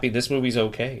were unhappy, this movie's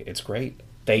okay. It's great.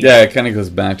 It kind of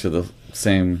goes back to the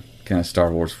same kind of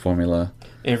Star Wars formula.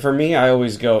 And for me, I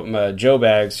always go... Joe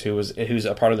Baggs, who's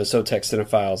a part of the SoTech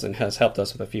Cinephiles and has helped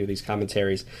us with a few of these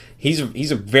commentaries, he's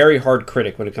a very hard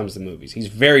critic when it comes to movies. He's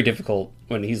very difficult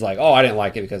when he's like, oh, I didn't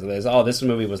like it because of this. Oh, this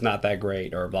movie was not that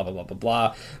great, or blah, blah, blah, blah,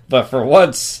 blah. But for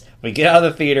once, we get out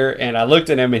of the theater, and I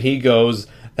looked at him, and he goes...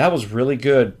 That was really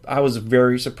good. I was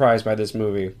very surprised by this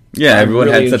movie. Yeah, everyone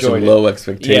really had such low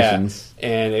expectations. Yeah,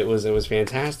 and it was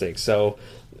fantastic. So,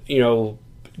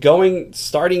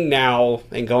 starting now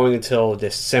and going until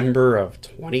December of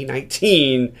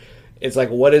 2019, it's like,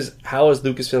 how is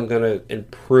Lucasfilm going to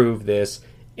improve this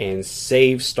and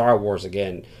save Star Wars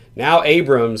again? Now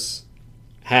Abrams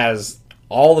has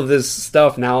all of this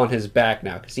stuff now on his back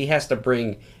now, because he has to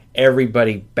bring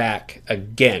everybody back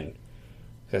again.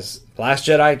 Because Last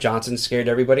Jedi, Johnson scared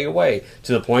everybody away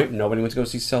to the point nobody went to go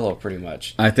see Solo, pretty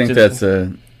much. I think that's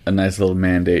a nice little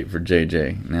mandate for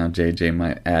JJ. Now JJ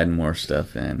might add more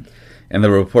stuff in. And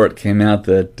the report came out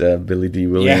that Billy D.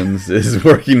 Williams is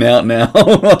working out now.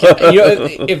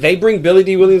 If they bring Billy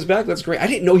D. Williams back, that's great. I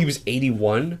didn't know he was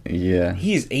 81. Yeah.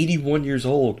 He is 81 years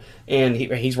old. And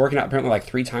he's working out apparently like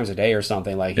 3 times a day or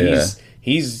something. Like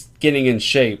he's getting in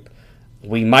shape.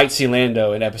 We might see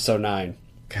Lando in Episode 9.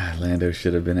 God, Lando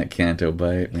should have been at Canto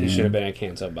Bight, man. He should have been at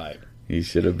Canto Bight. He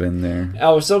should have been there.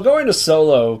 Oh, so going to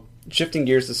Solo, shifting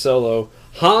gears to Solo,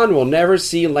 Han will never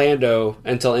see Lando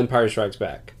until Empire Strikes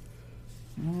Back.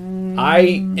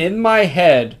 In my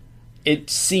head, it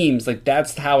seems like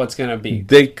that's how it's going to be.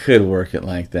 They could work it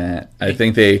like that. I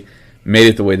think they made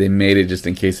it the way they made it just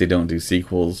in case they don't do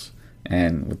sequels.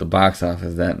 And with the box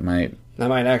office, that might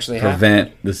actually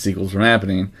prevent the sequels from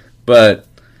happening. But,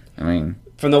 I mean...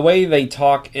 From the way they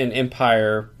talk in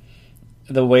Empire,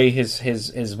 the way his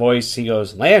voice, he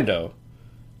goes, Lando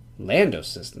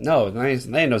system. No,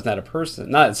 Lando's not a person,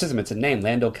 not a system, it's a name.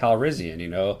 Lando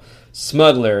Calrissian,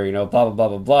 smuggler, blah, blah, blah,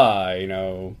 blah, blah,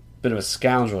 bit of a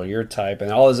scoundrel, your type,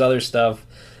 and all this other stuff.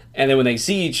 And then when they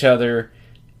see each other,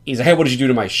 he's like, hey, what did you do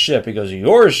to my ship? He goes,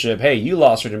 your ship? Hey, you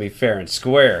lost her to me fair and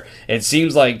square. It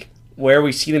seems like where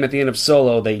we see them at the end of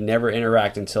Solo, they never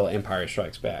interact until Empire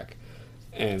Strikes Back.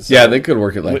 And so, they could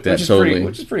work it like that, totally.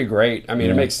 Which is pretty great. I mean,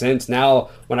 it makes sense. Now,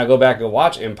 when I go back and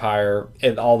watch Empire,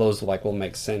 all those will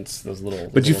make sense. Those little...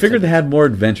 But you figured they had more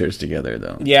adventures together,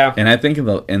 though. Yeah. And I think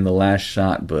in the Last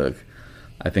Shot book,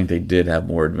 I think they did have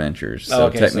more adventures. So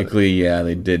technically,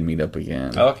 they did meet up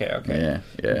again. Okay.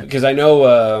 Yeah. Because I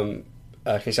know...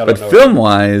 but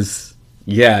film-wise,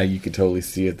 you could totally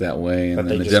see it that way. And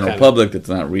then the general public that's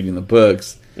not reading the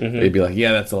books, they'd be like,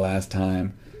 yeah, that's the last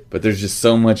time. But there's just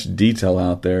so much detail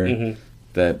out there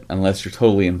that unless you're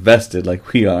totally invested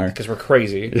like we are, because we're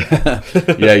crazy,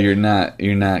 you're not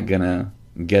gonna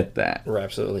get that. We're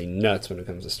absolutely nuts when it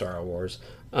comes to Star Wars.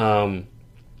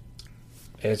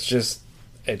 It's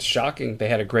shocking. They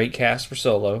had a great cast for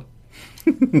Solo,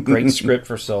 great script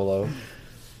for Solo,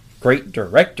 great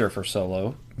director for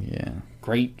Solo,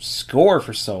 great score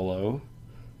for Solo,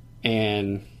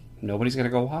 and nobody's gonna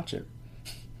go watch it.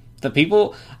 The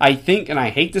people, I think, and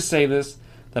I hate to say this,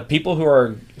 the people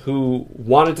who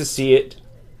wanted to see it,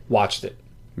 watched it.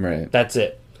 Right. That's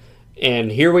it.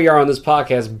 And here we are on this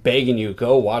podcast begging you,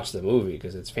 go watch the movie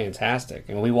because it's fantastic.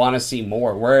 And we want to see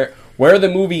more. Where the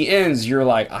movie ends, you're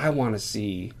like, I want to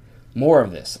see more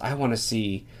of this. I want to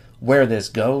see where this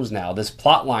goes now. This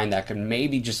plot line that could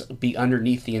maybe just be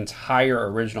underneath the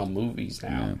entire original movies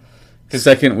now. Yeah.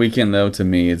 Second weekend, though, to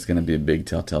me, it's going to be a big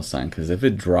telltale sign because if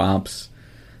it drops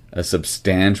a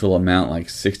substantial amount, like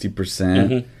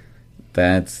 60%,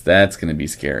 that's going to be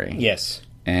scary. Yes.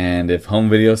 And if home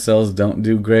video sales don't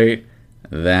do great,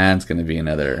 that's going to be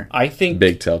another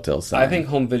big telltale sign. I think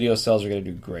home video sales are going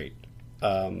to do great.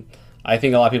 I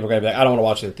think a lot of people are going to be like, I don't want to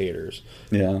watch it in theaters.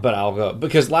 Yeah. But I'll go.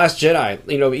 Because Last Jedi,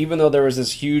 even though there was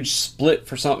this huge split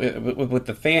for something with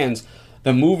the fans,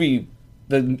 the movie,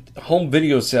 the home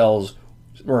video sales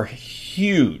were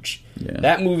huge. Yeah.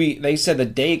 That movie, they said the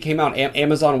day it came out,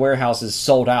 Amazon warehouses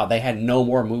sold out. They had no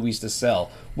more movies to sell,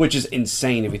 which is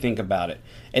insane if you think about it.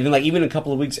 And then, even a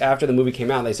couple of weeks after the movie came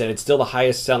out, they said it's still the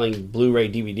highest selling Blu-ray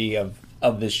DVD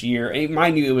of this year. And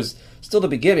mind you, it was still the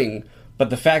beginning, but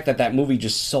the fact that movie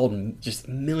just sold just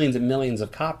millions and millions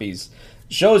of copies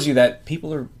shows you that people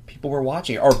were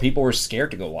watching it, or people were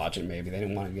scared to go watch it. Maybe they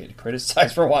didn't want to get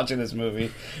criticized for watching this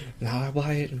movie. Now I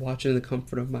buy it and watch it in the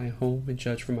comfort of my home and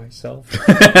judge for myself.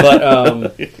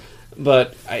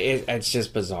 But it's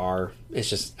just bizarre. It's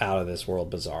just out of this world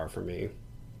bizarre for me.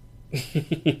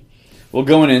 Well,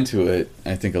 going into it,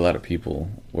 I think a lot of people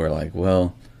were like,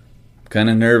 well, I'm kind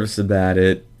of nervous about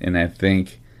it, and I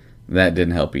think that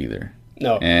didn't help either.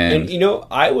 No, and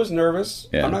I was nervous.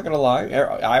 Yeah. I'm not gonna lie.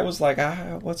 I was like,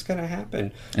 what's gonna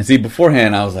happen? And see,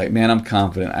 beforehand, I was like, man, I'm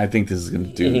confident. I think this is gonna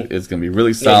do. Mm-hmm. It's gonna be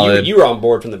really solid. Yeah, you were on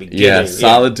board from the beginning. Yeah,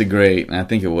 solid to great, and I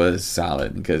think it was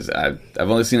solid because I've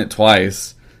only seen it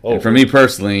twice, and for me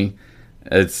personally,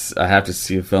 I have to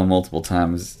see a film multiple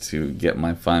times to get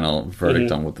my final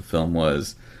verdict on what the film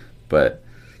was. But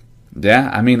yeah,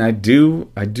 I mean, I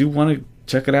do want to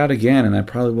check it out again, and I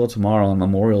probably will tomorrow on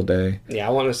Memorial Day. Yeah,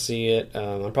 I want to see it.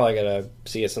 I'm probably going to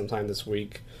see it sometime this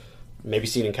week. Maybe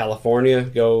see it in California.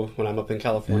 Go when I'm up in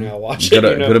California, I'll watch it.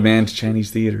 Put a man to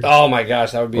Chinese theater. Oh my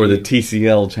gosh, that would be... Or the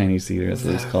TCL Chinese theater, that's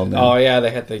what it's called now. Oh yeah,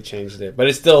 they changed it. But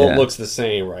it still looks the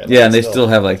same, right? Yeah, and they still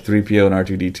have like 3PO and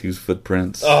R2-D2's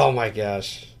footprints. Oh my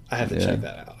gosh. I have to check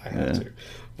that out. I have to.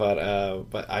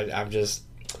 But I'm just...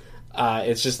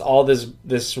 it's just all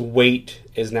this weight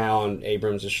is now on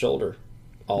Abrams' shoulder.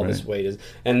 All this weight is,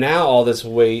 and now all this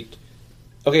weight.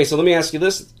 Okay, so let me ask you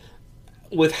this: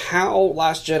 with how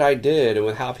Last Jedi did, and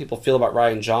with how people feel about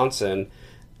Rian Johnson,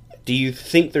 do you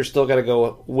think they're still going to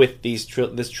go with this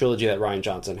trilogy that Rian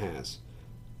Johnson has?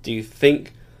 Do you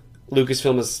think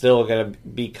Lucasfilm is still going to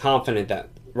be confident that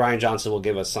Rian Johnson will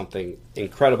give us something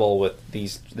incredible with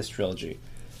this trilogy?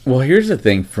 Well, here's the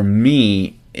thing. For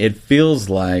me, it feels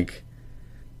like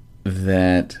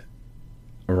that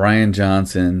Rian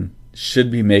Johnson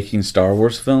should be making Star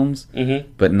Wars films,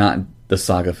 but not the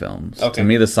saga films. Okay. To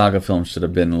me, the saga films should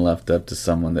have been left up to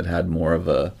someone that had more of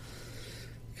a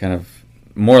kind of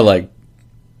more like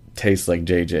taste like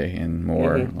JJ and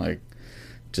more like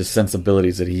just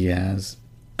sensibilities that he has.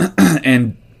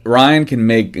 And Rian can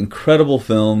make incredible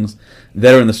films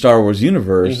that are in the Star Wars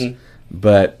universe,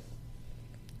 but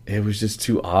it was just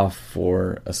too off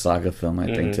for a saga film,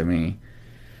 I think, to me.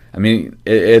 I mean,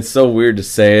 it's so weird to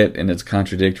say it, and it's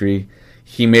contradictory.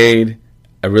 He made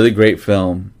a really great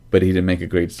film, but he didn't make a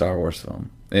great Star Wars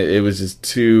film. It was just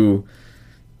too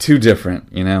different,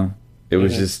 you know? It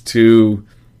was just too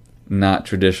not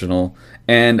traditional.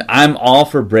 And I'm all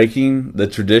for breaking the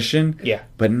tradition,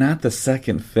 but not the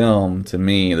second film to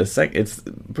me. It's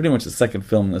pretty much the second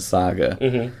film in the saga,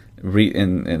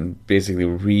 and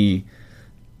basically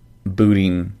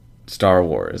rebooting Star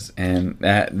Wars, and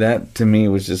that to me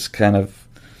was just kind of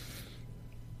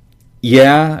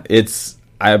I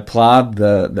applaud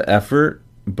the effort,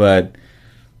 but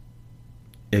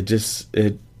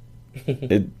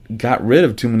it got rid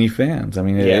of too many fans. I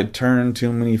mean, it turned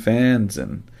too many fans,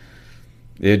 and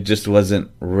it just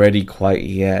wasn't ready quite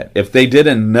yet. If they did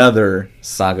another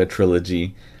saga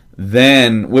trilogy,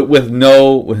 then with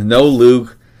no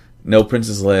Luke, no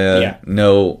Princess Leia,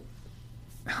 no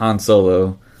Han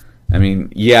Solo, I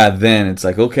mean, then it's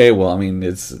like, okay, well, I mean,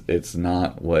 it's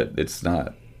not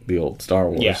the old Star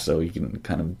Wars, so you can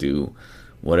kind of do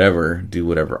whatever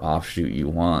offshoot you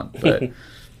want, but it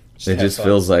just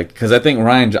feels like, because I think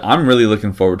I'm really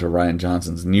looking forward to Rian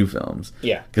Johnson's new films,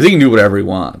 because he can do whatever he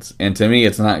wants, and to me,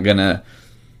 it's not gonna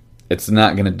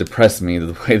depress me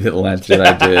the way that Last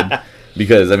Jedi did,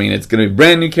 because I mean, it's gonna be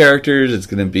brand new characters, it's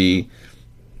gonna be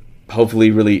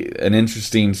hopefully really an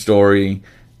interesting story,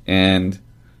 and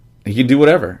he can do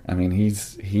whatever. I mean,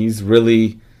 he's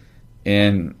really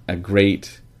in a great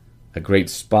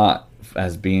spot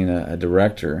as being a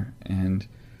director, and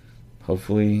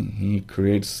hopefully he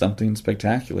creates something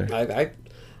spectacular.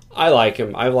 I like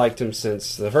him. I've liked him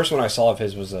since the first one I saw of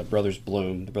his was Brothers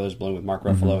Bloom, The Brothers Bloom with Mark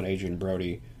Ruffalo and Adrian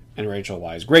Brody and Rachel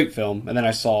Weisz. Great film. And then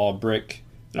I saw Brick,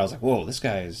 and I was like, whoa,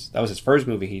 that was his first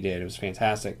movie he did. It was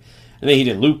fantastic. And then he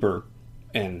did Looper,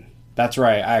 and that's where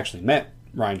I actually met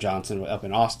Rian Johnson up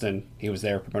in Austin. He was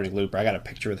there promoting Looper. I got a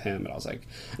picture with him, and I was like,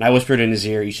 and I whispered in his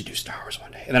ear, "You should do Star Wars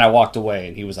one day." And then I walked away,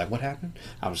 and he was like, "What happened?"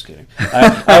 I'm just kidding.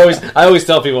 I always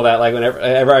tell people that, like,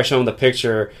 whenever I show them the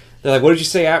picture, they're like, "What did you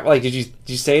say?" Like, did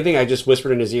you say anything? I just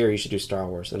whispered in his ear, "You should do Star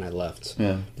Wars," and I left.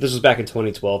 Yeah. This was back in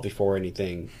 2012, before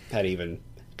anything had even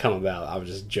come about. I was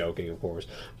just joking, of course,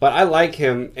 but I like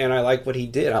him, and I like what he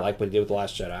did. I like what he did with The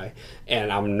Last Jedi,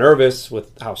 and I'm nervous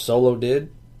with how Solo did,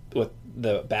 with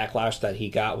the backlash that he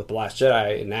got with The Last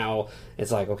Jedi, and now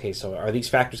it's like, okay, so are these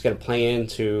factors going to play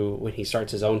into when he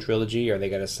starts his own trilogy? Are they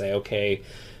going to say, okay,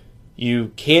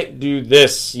 you can't do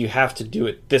this, you have to do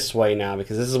it this way now,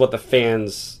 because this is what the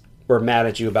fans were mad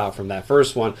at you about from that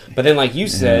first one? But then, like you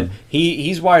said,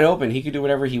 he's wide open. He can do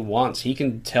whatever he wants. He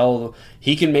can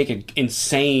make an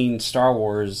insane Star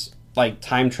Wars like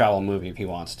time travel movie if he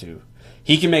wants to.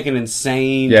 He can make an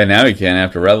insane. Yeah, now he can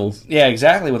after Rebels. Yeah,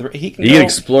 exactly. He can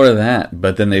explore that,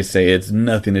 but then they say it's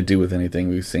nothing to do with anything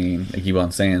we've seen. They keep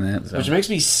on saying that, so. Which makes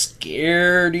me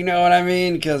scared. You know what I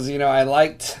mean? Because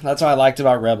that's what I liked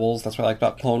about Rebels. That's what I liked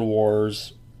about Clone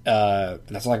Wars. That's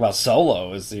what I like about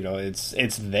Solo. Is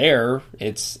it's there.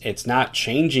 It's not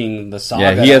changing the saga.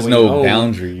 Yeah, he has no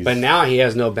boundaries. But now he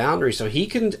has no boundaries, so he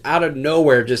can out of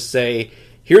nowhere just say,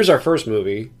 "Here's our first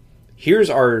movie. Here's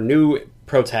our new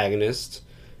protagonist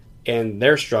and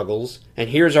their struggles, and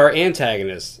here's our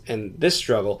antagonist and this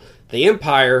struggle. The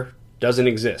Empire doesn't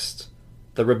exist.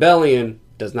 The Rebellion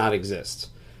does not exist.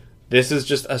 This is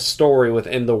just a story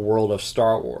within the world of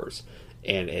Star Wars."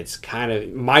 And it's kind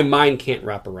of, my mind can't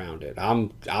wrap around it.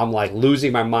 I'm like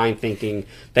losing my mind thinking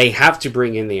they have to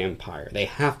bring in the Empire. They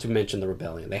have to mention the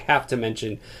Rebellion. They have to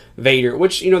mention Vader,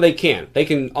 which, they can. They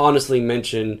can honestly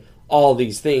mention all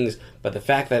these things, but the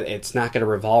fact that it's not going to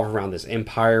revolve around this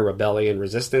Empire, Rebellion,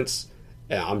 Resistance,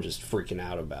 I'm just freaking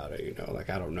out about it,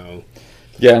 I don't know.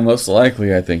 Yeah, most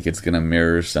likely I think it's going to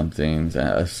mirror something,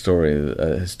 a story,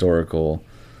 a historical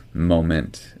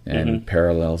moment, and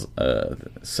parallels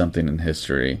something in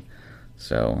history.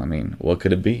 So, what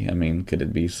could it be? Could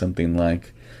it be something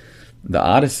like the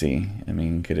Odyssey?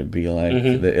 Could it be like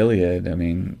the Iliad?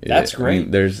 That's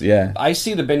great. There's. I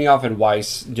see the Benioff and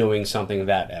Weiss doing something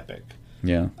that epic.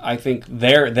 Yeah. I think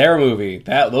their movie,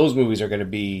 those movies are going to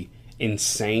be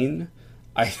insane.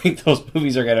 I think those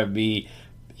movies are going to be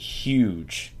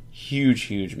huge, huge,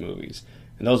 huge movies.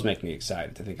 And those make me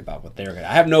excited to think about what they're going to...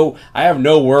 I have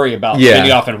no worry about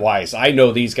Benioff and Weiss. I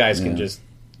know these guys can just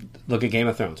look at Game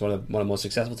of Thrones, one of the most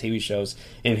successful TV shows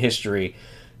in history.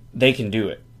 They can do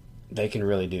it. They can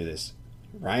really do this.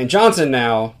 Rian Johnson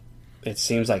now, it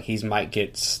seems like he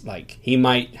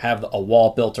might have a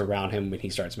wall built around him when he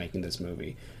starts making this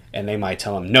movie. And they might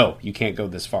tell him, no, you can't go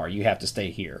this far. You have to stay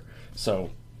here.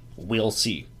 So, we'll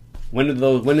see. When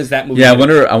is that movie? Yeah,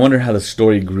 I wonder how the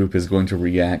story group is going to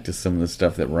react to some of the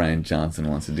stuff that Rian Johnson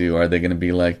wants to do. Are they going to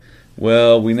be like,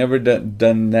 well, we never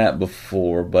done that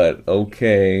before, but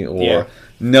okay, or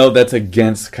no, that's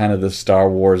against kind of the Star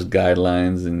Wars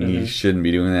guidelines, and you shouldn't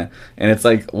be doing that. And it's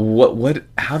like, what?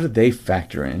 How do they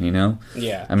factor in?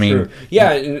 Yeah, true.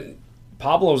 Yeah, and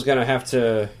Pablo's going to have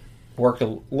to work a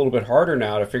little bit harder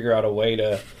now to figure out a way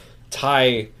to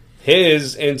tie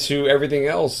his into everything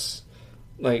else.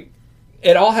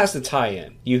 It all has to tie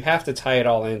in. You have to tie it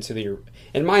all into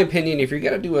in my opinion, if you're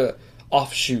going to do a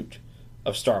offshoot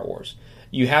of Star Wars,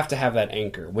 you have to have that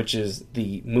anchor, which is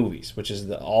the movies, which is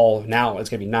now it's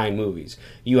going to be 9 movies.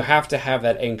 You have to have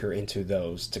that anchor into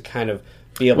those to kind of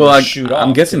be able to shoot off.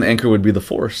 I'm guessing the anchor would be the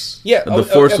Force. Yeah. The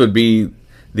Force would be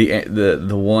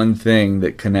the one thing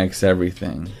that connects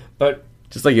everything. But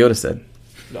just like Yoda said.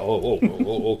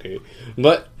 Okay.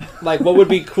 But, what would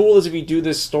be cool is if you do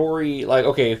this story,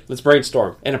 let's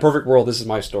brainstorm. In a perfect world, this is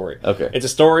my story. Okay. It's a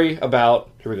story about...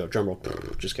 Here we go,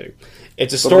 drumroll. Just kidding.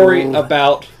 It's a story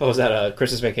about... What was that, a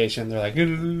Christmas Vacation? They're like...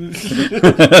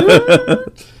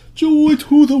 Joy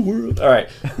to the world. All right.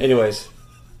 Anyways,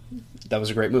 that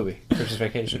was a great movie, Christmas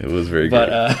Vacation. It was very good.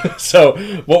 But, so,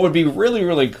 what would be really,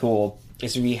 really cool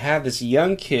is if we have this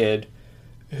young kid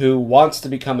who wants to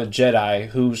become a Jedi,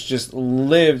 who's just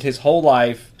lived his whole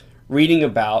life reading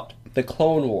about the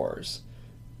Clone Wars,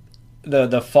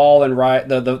 the fall and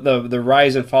the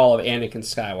rise and fall of Anakin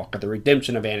Skywalker, the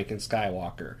redemption of Anakin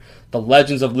Skywalker, the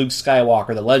legends of Luke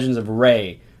Skywalker, the legends of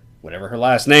Rey, whatever her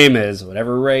last name is,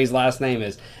 whatever Rey's last name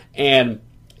is, and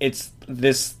it's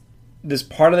this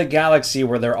part of the galaxy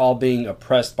where they're all being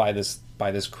oppressed by this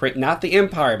not the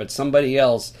Empire, but somebody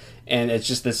else. And it's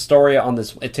just this story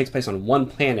it takes place on one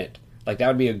planet. That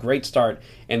would be a great start.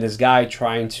 And this guy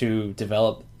trying to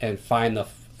develop and find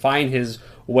his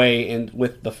way in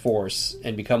with the Force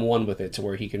and become one with it to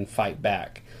where he can fight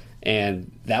back.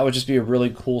 And that would just be a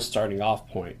really cool starting off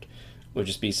point. Would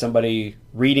just be somebody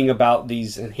reading about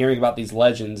these and hearing about these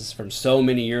legends from so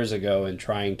many years ago and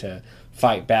trying to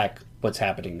fight back what's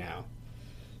happening now.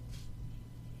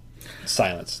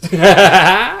 Silence.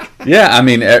 Yeah,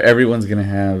 everyone's going to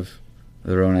have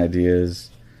their own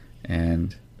ideas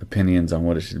and opinions on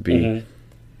what it should be. Mm-hmm.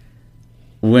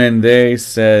 When they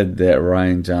said that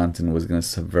Rian Johnson was going to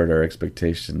subvert our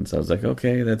expectations, I was like,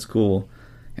 okay, that's cool.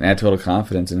 And I had total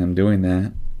confidence in him doing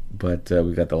that. But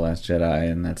we got The Last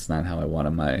Jedi, and that's not how I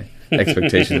wanted my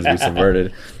expectations to be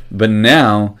subverted. But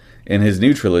now, in his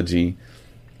new trilogy,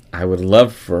 I would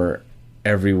love for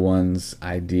everyone's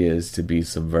ideas to be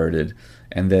subverted.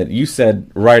 And that you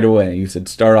said right away,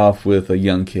 start off with a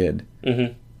young kid.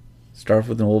 Mm-hmm. Start off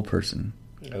with an old person.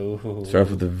 Oh. Start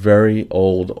off with a very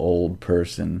old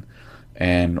person.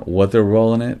 And what their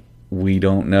role in it, we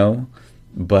don't know.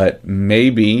 but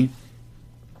maybe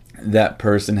that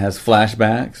person has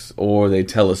flashbacks or they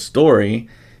tell a story,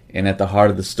 and at the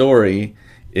heart of the story,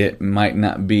 it might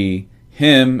not be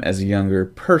him as a younger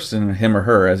person, him or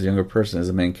her as a younger person as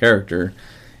a main character.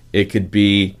 It could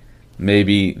be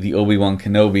maybe the Obi-Wan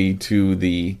Kenobi to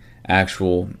the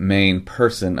actual main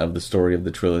person of the story of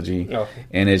the trilogy. Okay.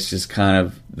 And it's just kind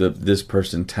of this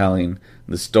person telling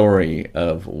the story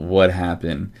of what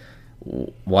happened,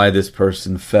 why this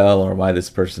person fell, or why this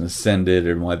person ascended,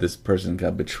 or why this person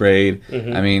got betrayed.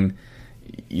 Mm-hmm. I mean,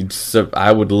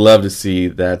 I would love to see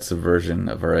that subversion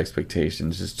of our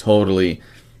expectations, just totally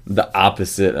the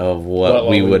opposite of what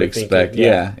we would expect.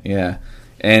 Yeah.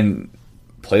 And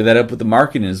play that up with the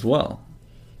marketing as well,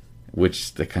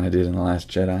 which they kind of did in The Last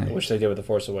Jedi. Which they did with The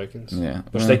Force Awakens. Yeah.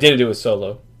 Which they didn't do with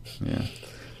Solo. Yeah.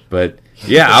 But,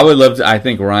 yeah, I would love to. I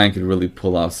think Ryan could really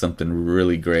pull off something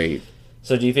really great.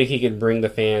 So do you think he could bring the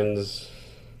fans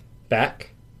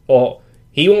back? Well,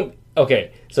 he won't.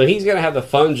 Okay, so he's going to have the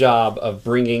fun job of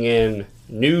bringing in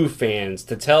new fans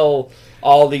to tell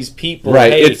all these people.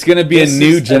 Right, hey, it's going to be a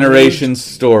new generation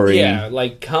story. Yeah,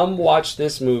 like, come watch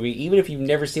this movie, even if you've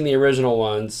never seen the original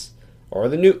ones, or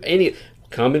the new,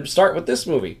 come and start with this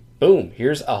movie. Boom,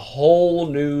 here's a whole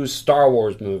new Star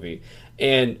Wars movie.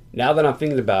 And now that I'm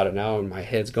thinking about it, now my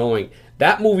head's going,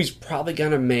 that movie's probably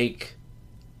going to make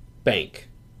bank.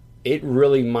 It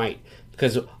really might.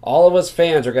 Because all of us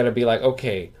fans are going to be like,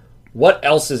 okay, what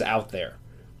else is out there?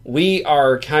 We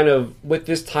are kind of, with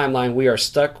this timeline, we are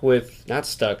stuck with, not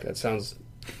stuck, that sounds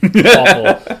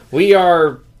awful. We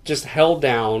are just held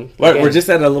down. We're just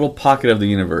at a little pocket of the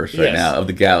universe right now, of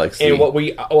the galaxy. And what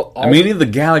we... the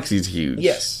galaxy's huge.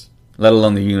 Yes. Let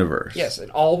alone the universe. Yes, and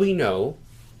all we know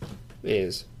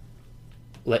is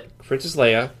Princess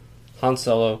Leia, Han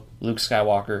Solo, Luke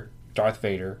Skywalker, Darth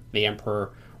Vader, the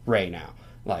Emperor, Rey now.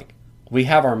 Like, we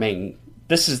have our main...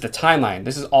 This is the timeline.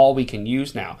 This is all we can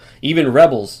use now. Even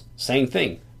Rebels, same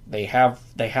thing. They have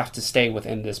to stay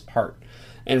within this part.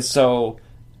 And so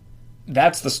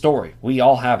that's the story. We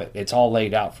all have it. It's all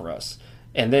laid out for us.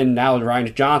 And then now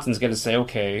Rian Johnson's going to say,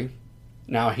 okay,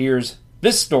 now here's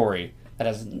this story that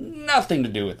has nothing to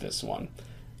do with this one.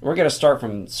 We're going to start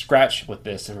from scratch with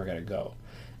this, and we're going to go.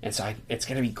 And so it's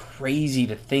going to be crazy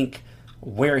to think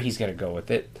where he's going to go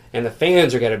with it. And the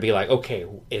fans are going to be like, okay,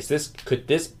 could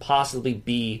this possibly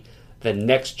be the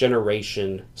next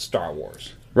generation Star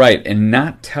Wars? Right, and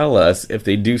not tell us if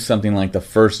they do something like the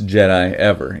first Jedi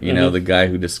ever. You know, the guy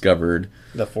who discovered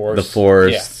the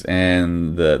Force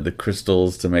and the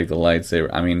crystals to make the lightsaber.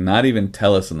 I mean, not even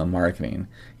tell us in the marketing.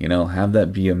 You know, have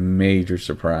that be a major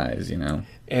surprise, you know.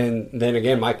 And then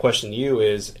again, my question to you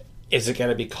is it going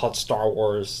to be called Star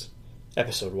Wars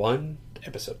Episode 1,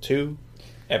 Episode 2,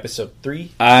 Episode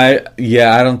 3? I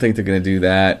don't think they're going to do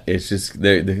that. It's just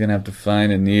they're going to have to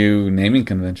find a new naming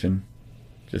convention.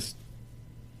 Just,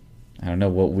 I don't know,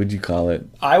 what would you call it?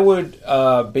 I would,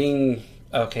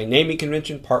 naming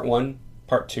convention, Part 1,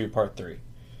 Part 2, Part 3.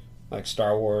 Like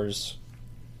Star Wars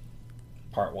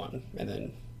Part 1, and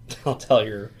then I'll tell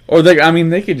you. Or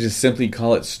they could just simply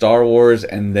call it Star Wars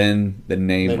and then the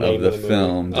name of the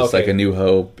film, just like A New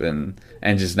Hope, and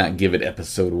just not give it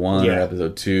Episode 1 or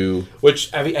Episode 2.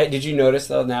 Which, did you notice,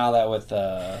 though, now that with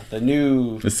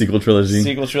the sequel trilogy?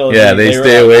 Yeah, they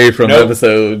stay away from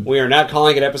episode... We are not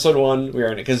calling it Episode 1.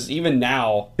 Because even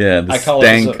now... Yeah, the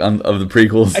stank of the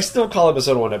prequels. I still call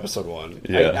Episode 1 Episode 1.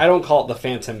 Yeah. I don't call it The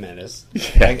Phantom Menace.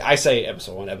 Yeah. I say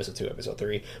Episode 1, Episode 2, Episode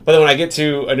 3. But then when I get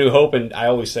to A New Hope, and I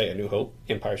always say A New Hope,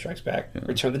 Empire Strikes Back,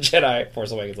 Return of the Jedi,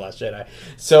 Force Awakens, Last Jedi.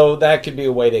 So that could be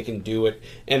a way they can do it.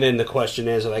 And then the question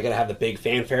is, are they going to have the big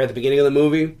fanfare at the beginning of the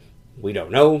movie? We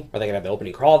don't know. Are they going to have the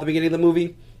opening crawl at the beginning of the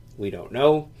movie? We don't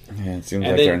know. Yeah, it seems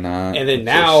they're not. And then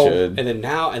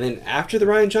after the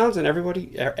Rian Johnson,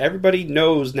 everybody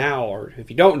knows now, or if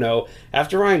you don't know,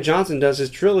 after Rian Johnson does his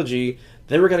trilogy,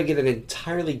 then we're going to get an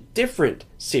entirely different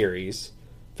series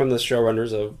from the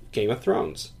showrunners of Game of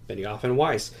Thrones, Benioff and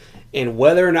Weiss. And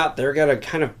whether or not they're going to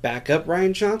kind of back up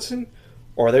Rian Johnson,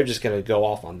 or they're just going to go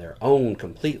off on their own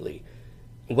completely.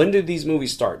 When did these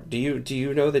movies start? Do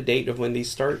you know the date of when these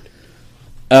start?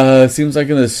 It seems like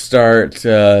going to start,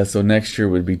 so next year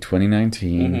would be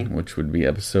 2019, which would be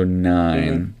Episode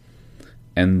 9.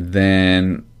 And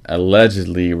then,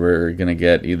 allegedly, we're going to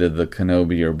get either the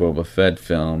Kenobi or Boba Fett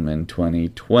film in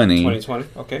 2020. 2020,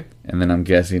 okay. And then I'm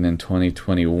guessing in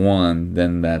 2021,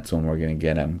 then that's when we're going to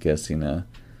get, I'm guessing,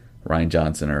 Rian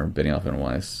Johnson or Benioff and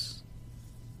Weiss.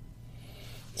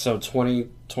 So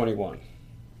 2021.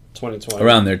 2020.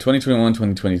 Around there, 2021,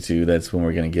 2022, that's when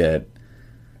we're going to get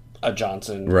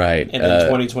Johnson. Right. And then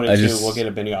 2022 we'll get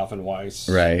a Benioff and Weiss.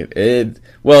 Right.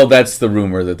 Well, that's the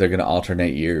rumor that they're going to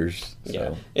alternate years. So.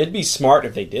 Yeah. It'd be smart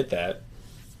if they did that.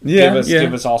 Yeah,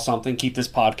 give us all something. Keep this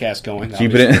podcast going.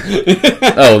 Keep it in.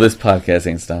 Oh, this podcast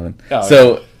ain't stopping. Oh,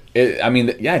 so,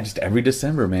 just every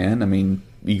December, man. I mean,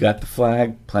 you got the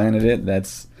flag, planted it.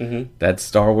 That's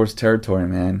Star Wars territory,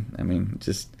 man. I mean,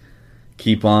 just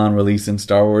keep on releasing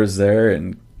Star Wars there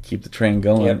and keep the train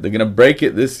going. Yep. They're gonna break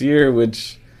it this year,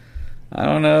 which I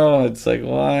don't know. It's like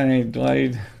why?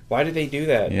 Why did they do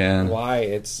that? Yeah. Why?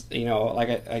 It's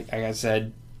like I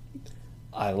said,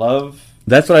 I love.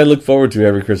 That's what I look forward to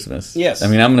every Christmas. Yes. I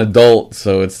mean, I'm an adult,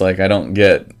 so it's like I don't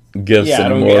get gifts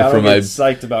anymore. I don't get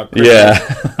psyched about Christmas.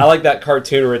 Yeah. I like that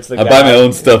cartoon where it's the I buy my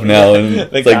own stuff now, and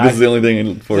it's like this is the only thing I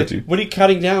look forward to. What are you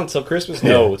cutting down until Christmas?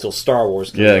 No, until Star Wars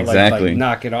comes out. Yeah, exactly. Like,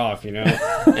 knock it off,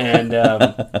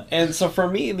 And so for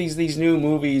me, these new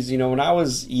movies, when I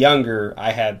was younger,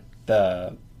 I had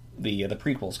the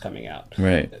prequels coming out.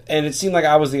 Right. And it seemed like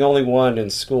I was the only one in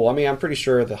school. I mean, I'm pretty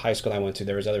sure the high school I went to,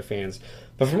 there was other fans.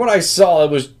 But from what I saw, it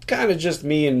was kind of just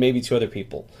me and maybe two other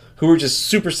people who were just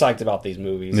super psyched about these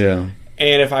movies. Yeah.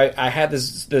 And if I had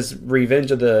this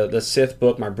Revenge of the Sith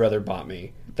book my brother bought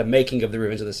me, the making of the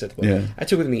Revenge of the Sith book, I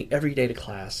took it with me every day to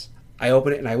class. I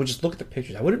opened it and I would just look at the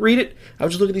pictures. I wouldn't read it. I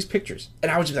would just look at these pictures.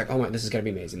 And I would just be like, oh my, this is going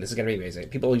to be amazing. This is going to be amazing.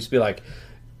 People used to be like,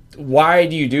 why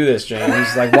do you do this,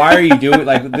 James? Like, why are you doing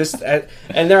like this?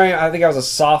 And there, I think I was a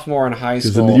sophomore in high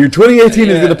school. The year 2018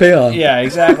 is going to pay off. Yeah,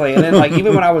 exactly. And then, like,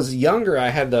 even when I was younger, I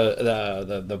had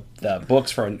the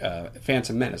books for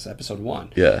Phantom Menace, Episode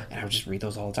 1. Yeah. And I would just read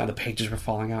those all the time. The pages were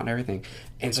falling out and everything.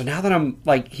 And so now that I'm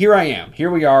like, here I am. Here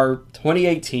we are,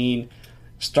 2018.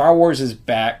 Star Wars is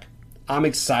back. I'm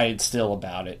excited still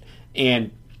about it.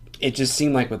 And it just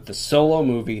seemed like with the Solo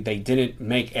movie, they didn't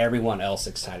make everyone else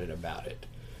excited about it.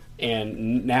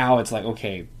 And now it's like,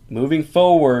 okay, moving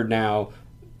forward now,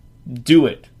 do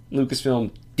it.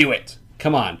 Lucasfilm, do it.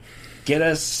 Come on. Get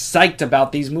us psyched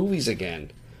about these movies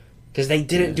again. Because they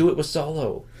didn't do it with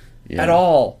Solo. At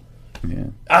all.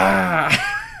 Yeah.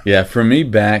 Yeah, for me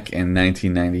back in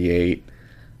 1998,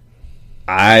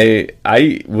 I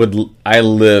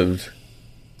lived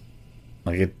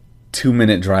like a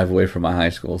 2-minute drive away from my high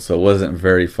school, so it wasn't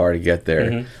very far to get there.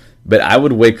 Mm-hmm. But I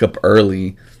would wake up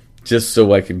early just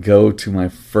so I could go to my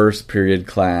first period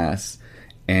class,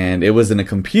 and it was in a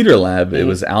computer lab. Mm-hmm. It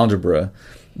was algebra,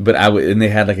 but and they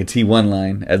had like a T1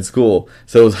 line at school,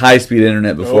 so it was high-speed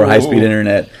internet before high-speed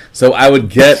internet. So I would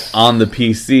get on the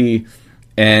PC,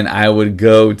 and I would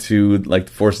go to like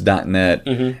Force.net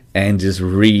and just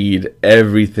read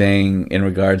everything in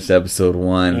regards to Episode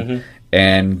 1,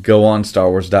 and go on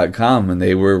StarWars.com, and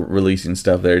they were releasing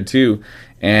stuff there too.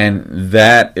 And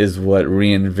that is what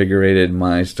reinvigorated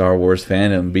my Star Wars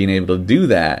fandom, being able to do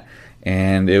that.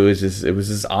 And it was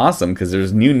just awesome because there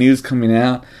was new news coming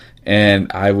out,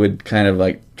 and I would kind of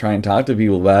like try and talk to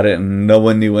people about it, and no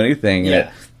one knew anything.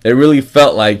 Yeah. It really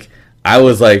felt like I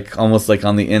was like almost like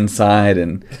on the inside,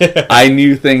 and I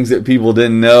knew things that people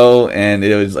didn't know, and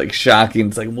it was like shocking.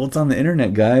 It's like, well, it's on the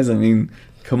internet, guys. I mean,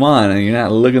 come on, and you're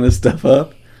not looking this stuff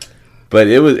up. But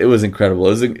it was incredible.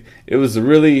 It was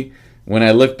really. When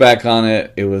I look back on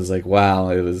it, it was like,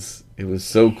 wow, it was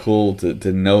so cool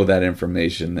to know that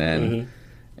information then.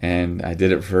 And I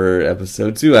did it for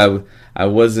Episode 2. I had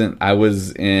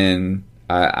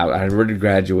already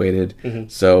graduated,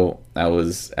 so I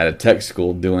was at a tech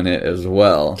school doing it as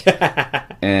well.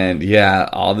 And yeah,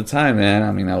 all the time, man.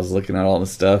 I mean, I was looking at all the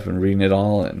stuff and reading it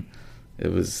all, and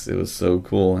it was so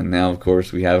cool. And now, of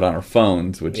course, we have it on our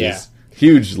phones, which is a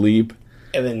huge leap.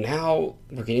 And then now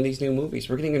we're getting these new movies.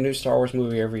 We're getting a new Star Wars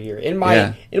movie every year. In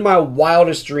my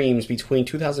wildest dreams between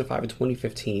 2005 and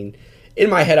 2015, in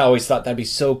my head I always thought that'd be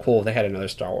so cool if they had another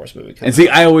Star Wars movie come out. And see,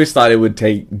 I always thought it would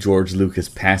take George Lucas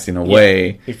passing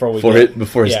away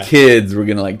before his kids were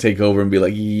going to like take over and be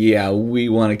like, yeah, we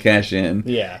want to cash in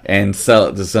and sell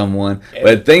it to someone.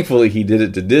 But thankfully he did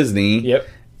it to Disney. Yep.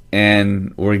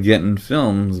 And we're getting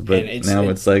films, but now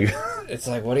it's like... It's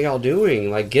like, what are y'all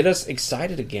doing? Like, get us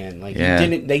excited again. Like,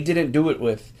 they didn't do it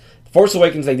with Force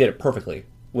Awakens. They did it perfectly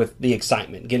with the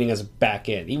excitement, getting us back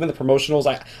in. Even the promotionals,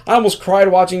 I almost cried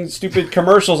watching stupid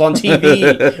commercials on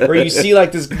TV where you see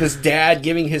like this dad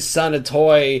giving his son a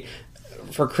toy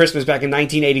for Christmas back in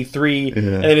 1983,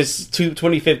 and then it's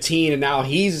 2015, and now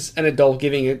he's an adult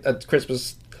giving a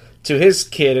Christmas to his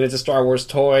kid, and it's a Star Wars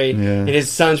toy, and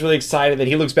his son's really excited that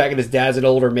he looks back and his dad's an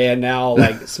older man now,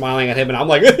 like smiling at him, and I'm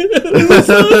like, this is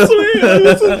so sweet.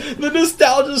 The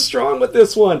nostalgia's strong with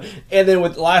this one. And then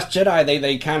with Last Jedi,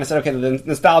 they kind of said, okay, the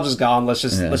nostalgia's gone. Let's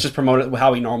just promote it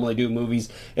how we normally do movies.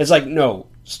 It's like, no,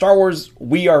 Star Wars,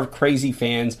 we are crazy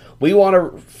fans. We want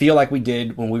to feel like we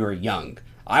did when we were young.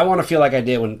 I want to feel like I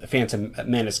did when Phantom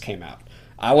Menace came out.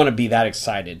 I want to be that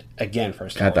excited again for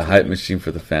a Star Wars the hype movie. machine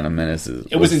for the Phantom Menace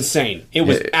It was insane. It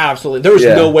was absolutely... There was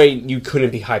no way you couldn't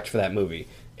be hyped for that movie.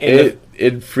 And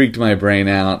it freaked my brain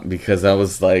out because I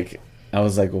was like,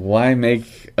 why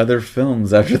make other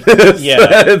films after this?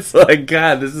 Yeah. It's like,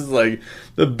 God, this is like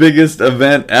the biggest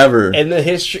event ever. And the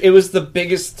history... It was the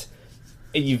biggest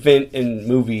event in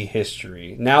movie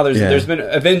history. Now there's been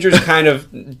Avengers kind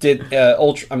of did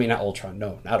Ultron. I mean, not Ultron.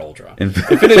 No, not Ultron.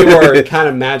 Infinity War kind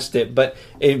of matched it, but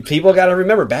people got to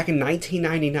remember back in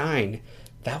 1999,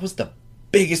 that was the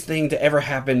biggest thing to ever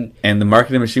happen. And the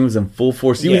marketing machine was in full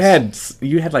force. You had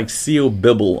like C.O.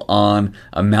 Bibble on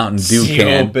a Mountain Dew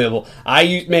can. C.O. Bibble.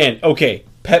 Okay.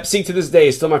 Pepsi to this day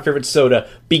is still my favorite soda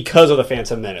because of the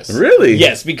Phantom Menace. Really?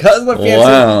 Yes, because of the Phantom.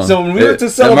 Wow. So when we went to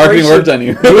That marketing Celebration, worked on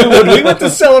you. when we went to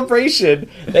Celebration,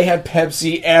 they had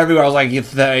Pepsi everywhere. I was like,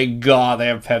 thank God they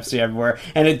have Pepsi everywhere.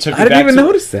 And it took me I didn't back even to,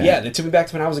 notice that. Yeah, it took me back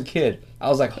to when I was a kid. I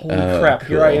was like, holy crap, cool.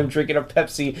 here I am drinking a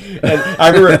Pepsi. And I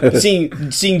remember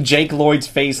seeing Jake Lloyd's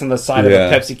face on the side of the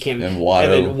Pepsi can. And Watto.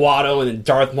 And then Watto, and then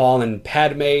Darth Maul, and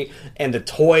Padme, and the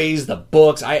toys, the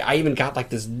books. I even got like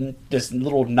this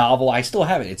little novel. I still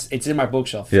have it. It's in my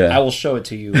bookshelf. Yeah. I will show it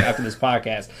to you after this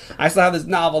podcast. I still have this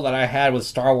novel that I had with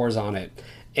Star Wars on it.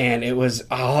 And it was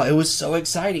so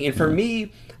exciting. And for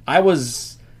me, I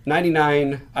was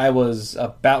 99, I was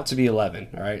about to be 11.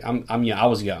 All right, I'm young. I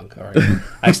was young. All right,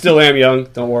 I still am young.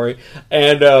 Don't worry.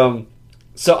 And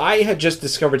so I had just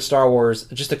discovered Star Wars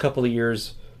just a couple of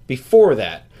years before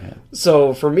that. Yeah.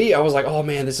 So for me, I was like, oh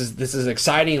man, this is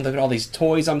exciting. Look at all these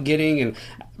toys I'm getting. And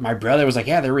my brother was like,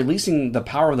 yeah, they're releasing the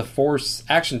Power of the Force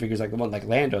action figures, like the one like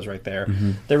Lando's right there.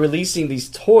 Mm-hmm. They're releasing these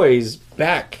toys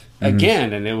back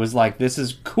again, and it was like, this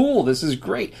is cool. This is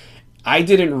great. I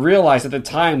didn't realize at the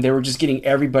time they were just getting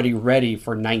everybody ready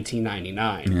for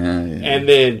 1999. Yeah. And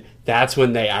then that's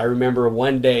when I remember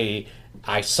one day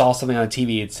I saw something on the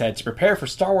TV. It said to prepare for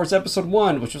Star Wars Episode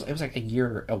 1, which was like a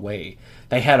year away.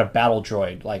 They had a battle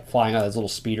droid like flying on this little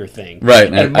speeder thing.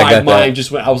 Right. And my mind just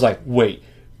went, I was like, wait,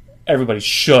 everybody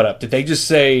shut up. Did they just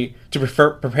say to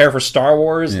prepare for Star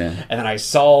Wars? Yeah. And then I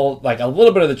saw like a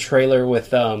little bit of the trailer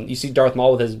with, you see Darth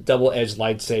Maul with his double-edged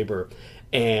lightsaber.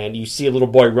 And you see a little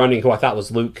boy running who I thought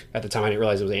was Luke at the time. I didn't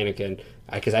realize it was Anakin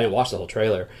because I didn't watch the whole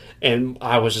trailer. And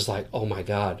I was just like, oh my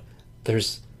God,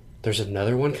 there's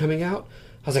another one coming out?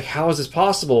 I was like, how is this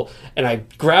possible? And I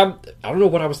don't know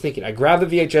what I was thinking. I grabbed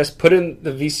the VHS, put in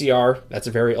the VCR. That's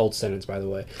a very old sentence, by the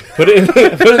way. Put it in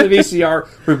the VCR,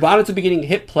 rewound at the beginning,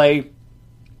 hit play,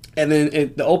 and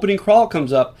then the opening crawl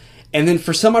comes up. And then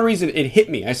for some odd reason, it hit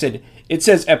me. I said, it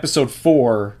says Episode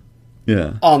 4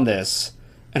 on this.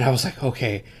 And I was like,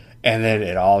 okay. And then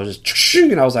it all just...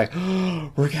 And I was like,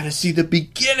 oh, we're going to see the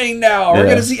beginning now. We're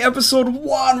going to see Episode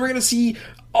 1. We're going to see...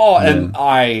 Oh, and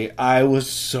I was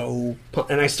so...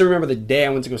 And I still remember the day I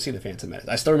went to go see The Phantom Menace.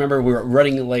 I still remember we were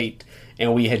running late.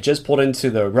 And we had just pulled into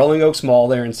the Rolling Oaks Mall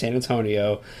there in San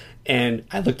Antonio. And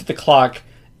I looked at the clock.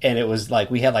 And it was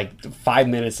like... We had like 5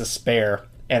 minutes to spare.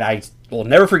 And I will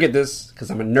never forget this because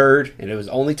I'm a nerd, and it was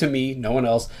only to me, no one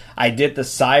else. I did the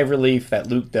sigh of relief that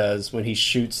Luke does when he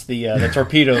shoots the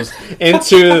torpedoes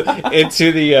into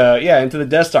the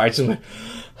Death Star. I just went,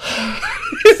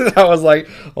 I was like,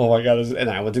 oh my God. And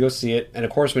I went to go see it. And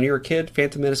of course, when you were a kid,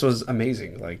 Phantom Menace was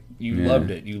amazing. Like, you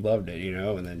loved it, you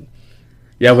know, and then...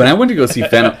 Yeah, when I went to go see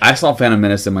Phantom, I saw Phantom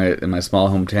Menace in my small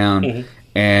hometown,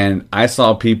 and I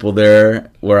saw people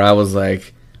there where I was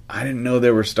like, I didn't know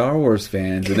there were Star Wars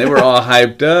fans, and they were all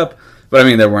hyped up. But I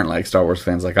mean, they weren't like Star Wars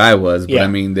fans like I was, but I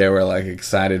mean, they were like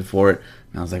excited for it.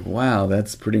 And I was like, wow,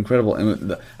 that's pretty incredible.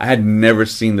 And I had never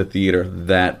seen the theater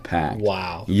that packed.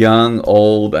 Wow. Young,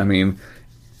 old, I mean,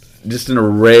 just an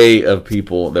array of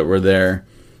people that were there.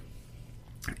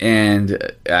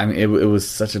 And I mean, it was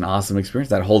such an awesome experience.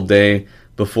 That whole day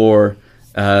before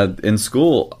in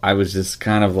school, I was just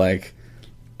kind of like,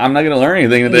 I'm not going to learn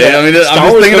anything today. I mean,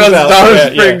 I'm just thinking about Star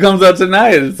Wars comes out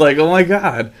tonight. It's like, oh my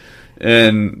God.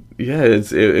 And yeah,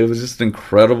 it was just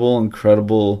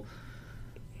incredible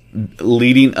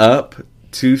leading up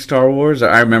to Star Wars.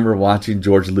 I remember watching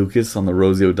George Lucas on the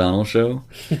Rosie O'Donnell show,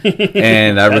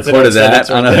 and I recorded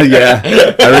that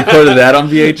I recorded that on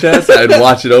VHS. I'd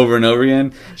watch it over and over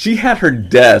again. She had her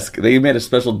desk. They made a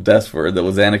special desk for her that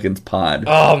was Anakin's pod.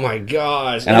 Oh my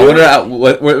gosh! And I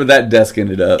wonder where that desk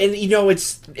ended up. And you know,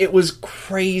 it was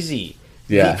crazy.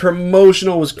 Yeah. The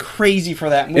promotional was crazy for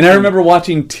that movie. And I remember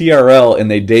watching TRL,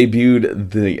 and they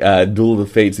debuted the Duel of the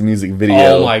Fates music video.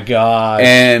 Oh my god!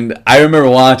 And I remember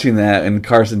watching that, and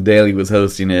Carson Daly was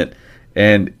hosting it,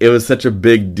 and it was such a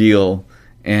big deal.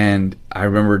 And I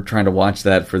remember trying to watch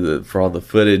that for all the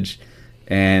footage,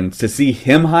 and to see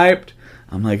him hyped,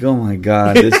 I'm like, oh my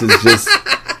god, this is just.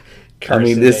 I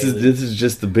mean, this is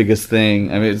just the biggest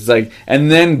thing. I mean, it's like, and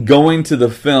then going to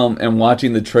the film and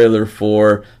watching the trailer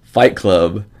for Fight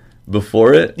Club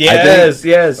before it. Yes,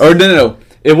 yes. Or no.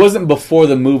 It wasn't before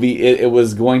the movie. It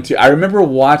was going to. I remember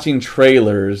watching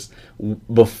trailers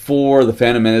before the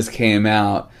Phantom Menace came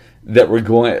out that were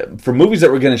going for movies that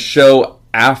were going to show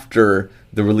after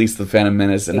the release of the Phantom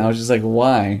Menace, and I was just like,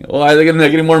 why? Why are they getting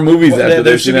any more movies after this?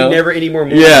 There should be never any more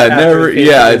movies. Yeah, never.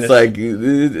 Yeah, it's like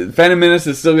Phantom Menace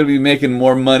is still going to be making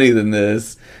more money than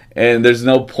this, and there's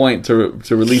no point to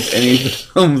release any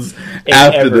films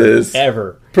after this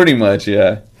ever. Pretty much,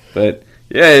 yeah. But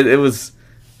yeah, it was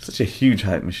such a huge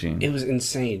hype machine. It was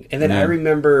insane. And then I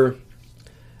remember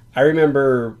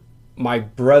my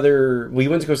brother. We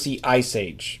went to go see Ice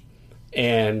Age,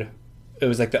 and it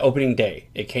was like the opening day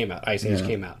it came out. Ice Age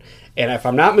came out. And if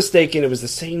I'm not mistaken, it was the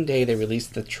same day they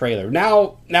released the trailer.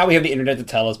 Now we have the internet to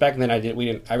tell us. Back then I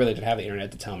really didn't have the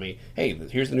internet to tell me, hey,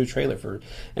 here's the new trailer for.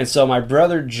 And so my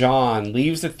brother John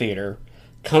leaves the theater,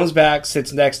 comes back,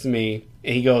 sits next to me,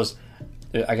 and he goes,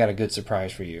 I got a good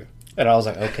surprise for you. And I was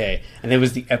like, okay. And it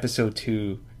was the episode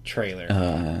 2 trailer.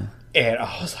 And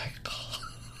I was like,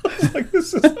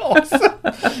 this is awesome.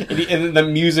 and the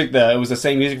music, it was the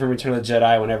same music from Return of the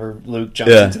Jedi whenever Luke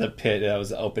jumps into the pit. That was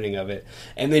the opening of it.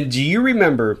 And then do you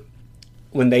remember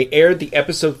when they aired the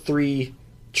episode 3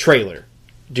 trailer?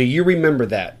 Do you remember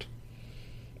that?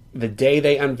 The day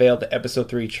they unveiled the episode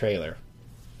 3 trailer.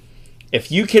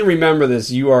 If you can remember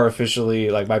this, you are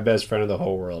officially like my best friend in the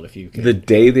whole world. If you can. The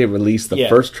day they released the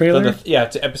first trailer?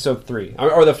 To episode 3.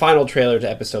 Or the final trailer to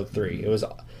episode 3. It was...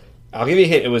 I'll give you a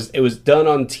hint. It was done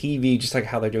on TV, just like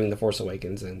how they're doing The Force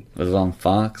Awakens. And was it on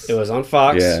Fox? It was on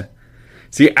Fox. Yeah.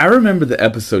 See, I remember the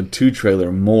episode 2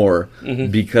 trailer more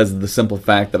because of the simple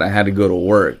fact that I had to go to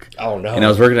work. Oh, no. And I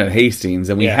was working at Hastings,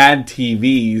 and we had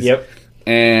TVs. Yep.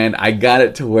 And I got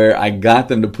it to where I got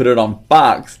them to put it on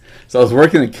Fox. So I was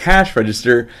working the cash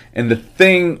register, and the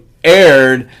thing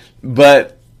aired,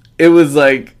 but it was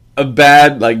like a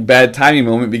bad timing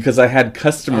moment because I had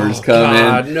customers come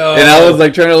in, no. and I was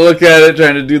like trying to look at it,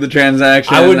 trying to do the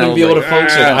transaction. I wouldn't be able to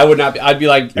function. I would not. I'd be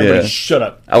like, everybody, shut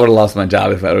up. I would have lost my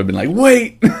job if I would have been like,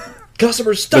 wait,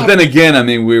 customers, stop. But then again, I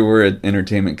mean, we were an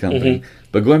entertainment company.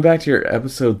 But going back to your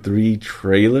episode 3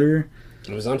 trailer,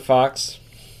 it was on Fox.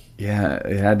 Yeah,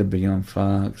 it had to be on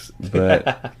Fox.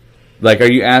 But like,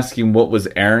 are you asking what was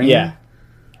airing? Yeah.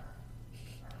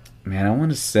 Man, I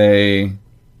want to say.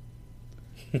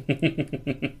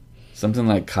 Something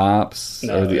like Cops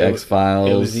or the X-Files.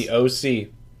 It was the OC.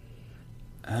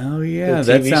 Oh yeah,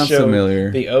 that sounds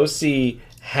familiar. The OC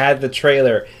had the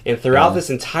trailer, and throughout this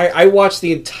entire, I watched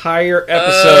the entire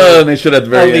episode. And they should at the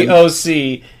very end. The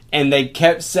OC, and they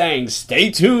kept saying,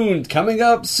 "Stay tuned, coming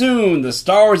up soon, the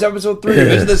Star Wars Episode 3,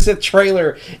 Revenge of the Sith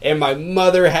trailer." And my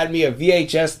mother had me a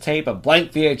VHS tape, a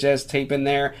blank VHS tape in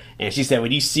there, and she said,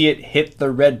 "When you see it, hit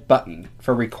the red button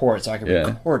for record, so I can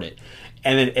record it."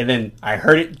 And then I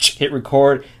heard it hit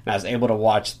record, and I was able to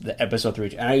watch the episode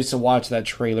 3. And I used to watch that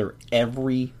trailer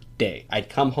every day. I'd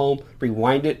come home,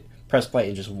 rewind it, press play,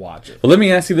 and just watch it. Well, let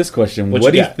me ask you this question.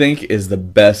 What do you think is the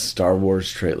best Star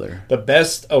Wars trailer? The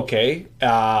best, okay.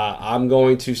 I'm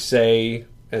going to say,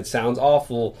 it sounds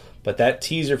awful, but that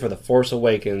teaser for The Force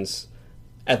Awakens,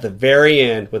 at the very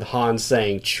end with Han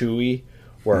saying Chewie,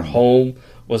 where home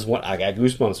was one, I got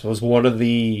goosebumps, was one of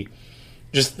the...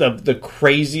 just the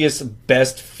craziest,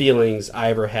 best feelings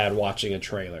I ever had watching a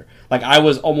trailer. Like, I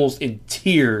was almost in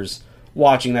tears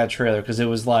watching that trailer because it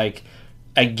was like,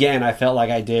 again, I felt like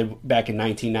I did back in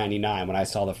 1999 when I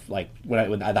saw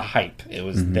the hype. It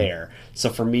was there.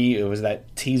 So for me, it was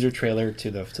that teaser trailer to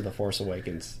the Force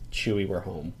Awakens. Chewie, we're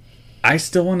home. I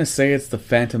still want to say it's the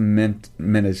Phantom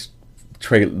Menace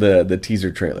the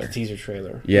teaser trailer. The teaser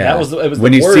trailer. Yeah, it was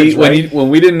when the you words, see right? when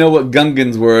we didn't know what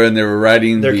Gungans were and they were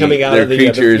riding their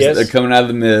creatures. Yes. They're coming out of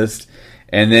the mist,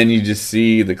 and then you just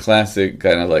see the classic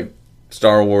kind of like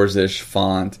Star Wars-ish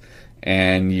font,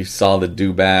 and you saw the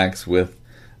dewbacks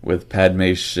with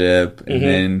Padme's ship, and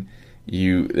then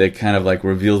they kind of like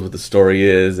reveals what the story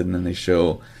is, and then they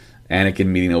show Anakin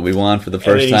meeting Obi-Wan for the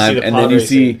first time, and then you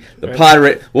see the pod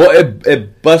race. Well,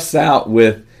 it busts out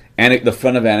with the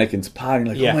front of Anakin's pod, and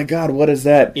you're like, oh my god, what is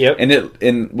that? Yep.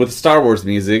 And with Star Wars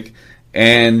music,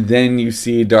 and then you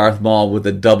see Darth Maul with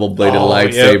a double-bladed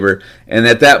lightsaber, and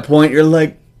at that point you're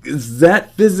like, is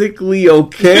that physically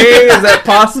okay? Is that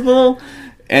possible?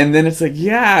 And then it's like,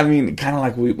 yeah, I mean, kind of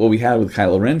like what we had with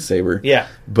Kylo Ren's saber. Yeah.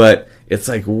 But it's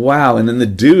like, wow, and then the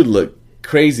dude looked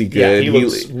crazy good. Yeah, he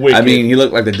looks wicked. I mean, he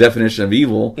looked like the definition of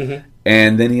evil.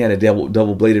 And then he had a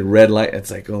double bladed red light.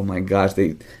 It's like, oh my gosh,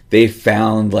 they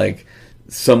found like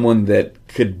someone that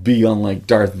could be on like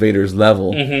Darth Vader's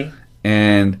level. Mm-hmm.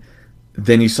 And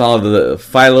then you saw the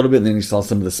fight a little bit, and then you saw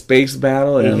some of the space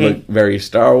battle, and Mm-hmm. it looked very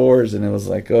Star Wars, and it was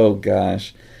like, oh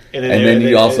gosh. And then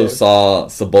you also saw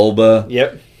Sebulba.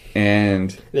 Yep.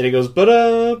 And then it goes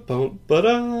ba-da, bum,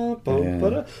 ba-da, bum, Yeah.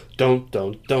 ba-da, dun,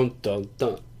 dun, dun, dun,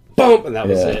 dun, bump, and that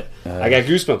was Yeah. it. I got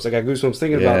goosebumps. I got goosebumps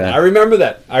thinking about Yeah. that. I remember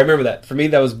that. For me,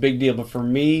 that was a big deal. But for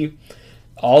me,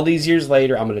 all these years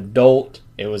later, I'm an adult.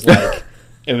 It was like,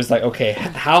 okay,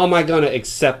 how am I going to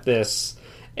accept this?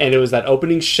 And it was that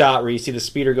opening shot where you see the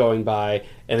speeder going by,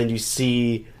 and then you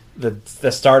see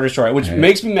the Star Destroyer, which Right.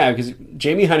 makes me mad because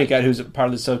Jamie Honeycutt, who's part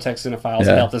of the SoTech Cinephiles,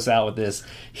 Yeah. helped us out with this.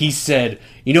 He said,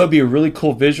 "You know, it'd be a really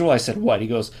cool visual." I said, "What?" He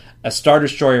goes, "A Star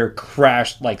Destroyer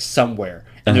crashed like somewhere,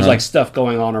 and there's Uh-huh. like stuff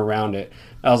going on around it."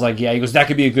 I was like, "Yeah." He goes, "That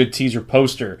could be a good teaser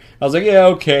poster." I was like, "Yeah,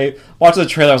 okay." Watching the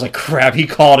trailer, I was like, "Crap!" He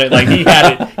called it. Like he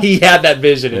had it. He had that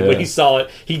vision, and when Yeah. he saw it,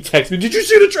 he texted me, "Did you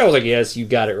see the trailer?" I was like, "Yes, you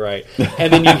got it right."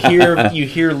 And then you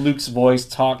hear Luke's voice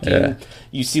talking. Yeah.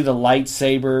 You see the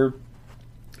lightsaber.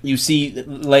 You see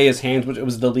Leia's hands, which it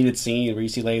was the deleted scene where you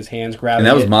see Leia's hands grabbing And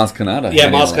that was it. Maz Kanata.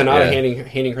 Yeah, Maz handing it. Kanata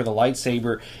handing her the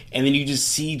lightsaber, and then you just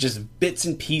see just bits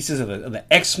and pieces of the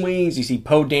X-wings. You see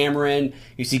Poe Dameron,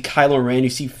 you see Kylo Ren, you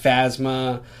see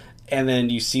Phasma, and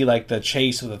then you see like the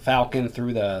chase of the Falcon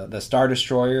through the Star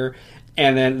Destroyer,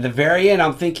 and then the very end,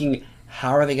 I'm thinking,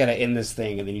 how are they gonna end this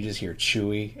thing? And then you just hear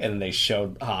Chewie, and then they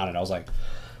showed Han, and I was like,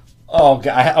 oh god,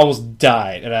 I almost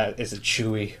died. And it's a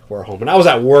Chewie, we're home. And I was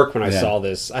at work when I saw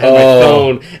this. I had my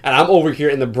phone, and I'm over here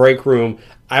in the break room.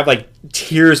 I have like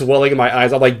tears welling in my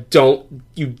eyes. I'm like, don't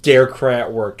you dare cry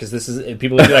at work, because this is. And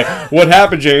people will be like, "What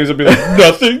happened, James?" I'll be like,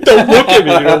 "Nothing. Don't look at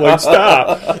me." Like,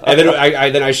 stop. And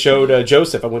then I showed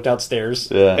Joseph. I went downstairs,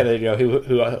 Yeah. and then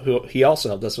who he also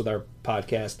helped us with our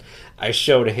podcast. I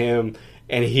showed him,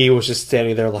 and he was just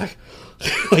standing there like.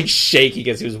 Like shaking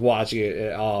as he was watching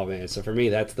it. Oh man! So for me,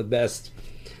 that's the best.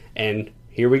 And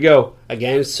here we go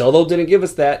again. Solo didn't give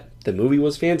us that. The movie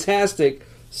was fantastic.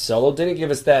 Solo didn't give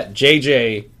us that.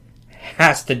 JJ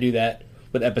has to do that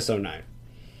with Episode 9.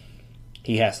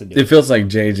 He has to do It feels like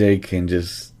JJ can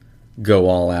just go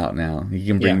all out now. He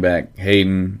can bring Yeah. back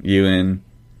Hayden, Ewan,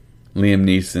 Liam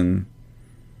Neeson.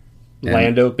 and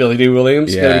Lando, Billy D.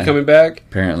 Williams, gonna Yeah. be coming back.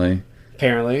 Apparently,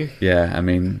 Apparently, yeah. I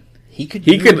mean, he could.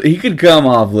 he could come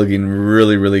off looking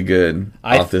really, really good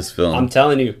off this film. I'm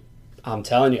telling you.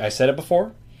 I said it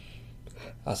before.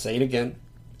 I'll say it again.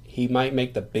 He might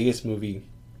make the biggest movie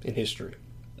in history.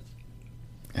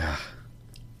 I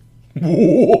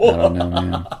don't know,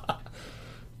 man.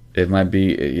 It might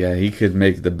be, yeah. He could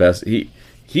make the best. He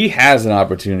has an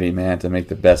opportunity, man, to make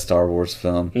the best Star Wars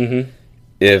film. Mm-hmm.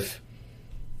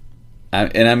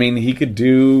 I mean, he could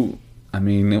do. I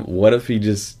mean, what if he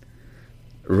just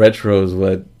retros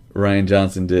what Rian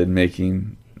Johnson did,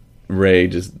 making Rey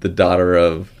just the daughter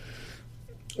of.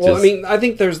 Well, I mean, I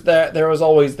think there's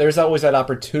always that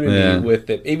opportunity with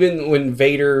it. Even when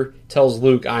Vader tells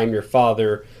Luke, "I'm your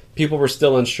father," people were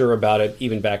still unsure about it,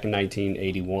 even back in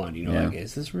 1981. You know, like,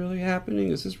 is this really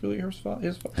happening? Is this really his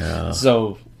father? Yeah.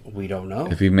 So we don't know.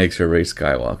 If he makes her Rey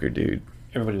Skywalker, dude.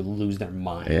 Everybody would lose their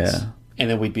minds. Yeah. And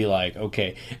then we'd be like,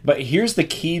 okay. But here's the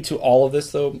key to all of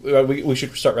this, though. We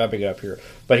should start wrapping it up here.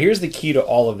 But here's the key to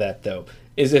all of that, though,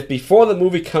 is if before the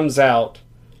movie comes out,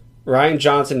 Rian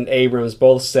Johnson and Abrams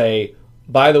both say,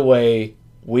 by the way,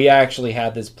 we actually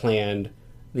had this planned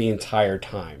the entire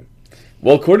time.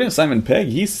 Well, according to Simon Pegg,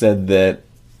 he said that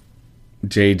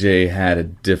JJ had a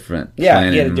different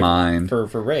plan in mind for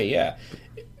Rey. Yeah.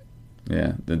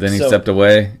 Yeah. Then he stepped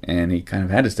away, and he kind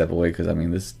of had to step away because, I mean,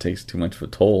 this takes too much of a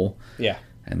toll. Yeah.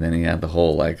 And then he had the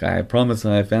whole, like, I promised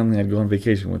my family I'd go on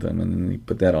vacation with them, and then he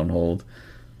put that on hold.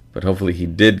 But hopefully he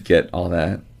did get all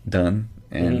that done,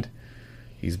 and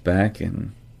he's back,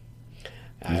 and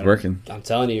he's working. I'm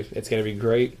telling you, it's going to be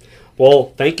great.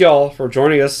 Well, thank you all for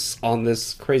joining us on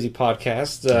this crazy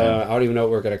podcast. I don't even know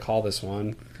what we're going to call this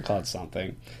one. We'll call it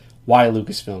something. Why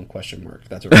Lucasfilm? ?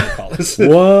 That's what we're going to call this. What?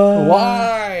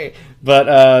 Why?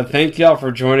 But thank you all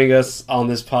for joining us on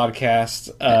this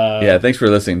podcast. Yeah, thanks for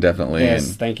listening, definitely. Yes,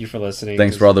 and thank you for listening.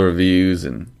 thanks for all the reviews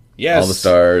and all the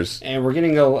stars. And we're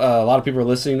getting a lot of people are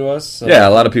listening to us. So. Yeah,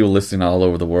 a lot of people listening all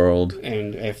over the world.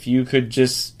 And if you could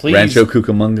just please... Rancho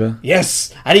Cucamonga.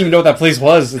 Yes! I didn't even know what that place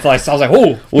was. It's like, I was like,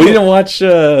 oh! Well, you didn't watch,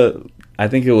 I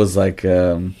think it was like,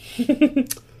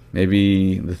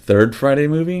 maybe the third Friday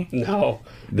movie? No.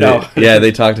 Yeah,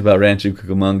 they talked about Rancho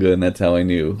Cucamonga, and that's how I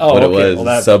knew what it was. Well,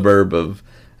 a suburb of,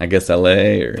 I guess,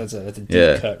 L.A. or That's a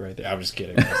deep cut right there. I'm just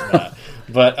kidding.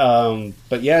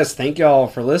 But yes, thank y'all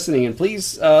for listening, and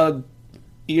please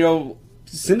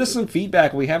send us some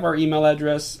feedback. We have our email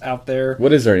address out there.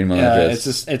 What is our email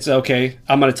address? It's okay.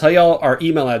 I'm going to tell y'all our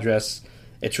email address.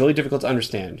 It's really difficult to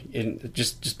understand. And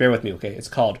just bear with me, okay? It's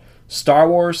called Star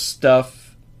Wars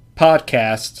Stuff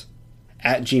Podcast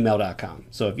at gmail.com.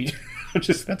 So if you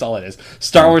that's all it is.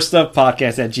 Star Wars Stuff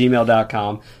Podcast at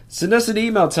gmail.com. Send us an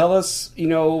email. Tell us,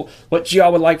 what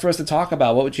y'all would like for us to talk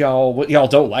about. What y'all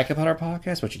don't like about our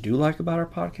podcast. What you do like about our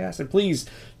podcast. And please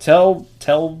tell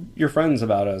your friends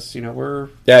about us. Give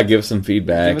us some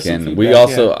feedback. We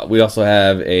also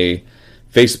have a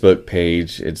Facebook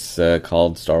page. It's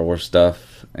called Star Wars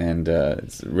Stuff, and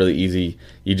it's really easy.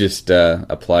 You just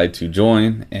apply to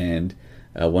join, and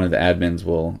one of the admins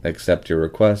will accept your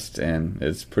request, and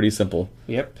it's pretty simple.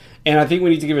 Yep. And I think we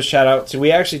need to give a shout out to,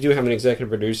 we actually do have an executive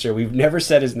producer. We've never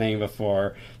said his name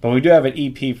before, but we do have an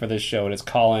EP for this show, and it's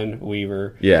Colin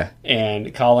Weaver. Yeah.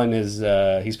 And Colin is,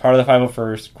 he's part of the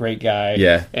 501st, great guy.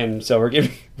 Yeah. And so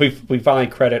we finally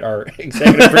credit our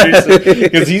executive producer,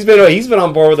 because he's been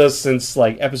on board with us since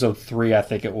like episode 3, I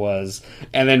think it was.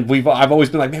 And then I've always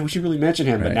been like, man, we should really mention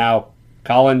him. Right. But now,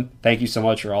 Colin, thank you so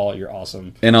much for all your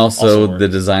awesome. And also the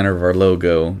designer of our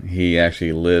logo, he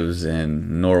actually lives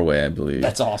in Norway, I believe.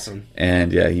 That's awesome.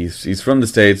 And yeah, he's from the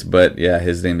States, but yeah,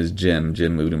 his name is Jim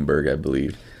Udenberg, I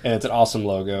believe. And it's an awesome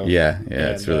logo. Yeah,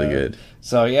 it's really good.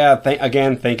 So yeah,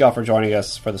 thank y'all for joining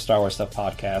us for the Star Wars Stuff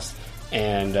podcast.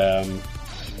 And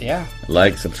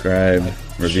like, subscribe,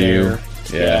 review.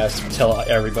 Share, yes, tell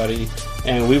everybody.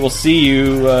 And we will see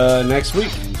you next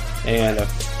week. And of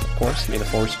course, may the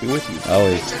Force be with you.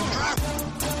 Always.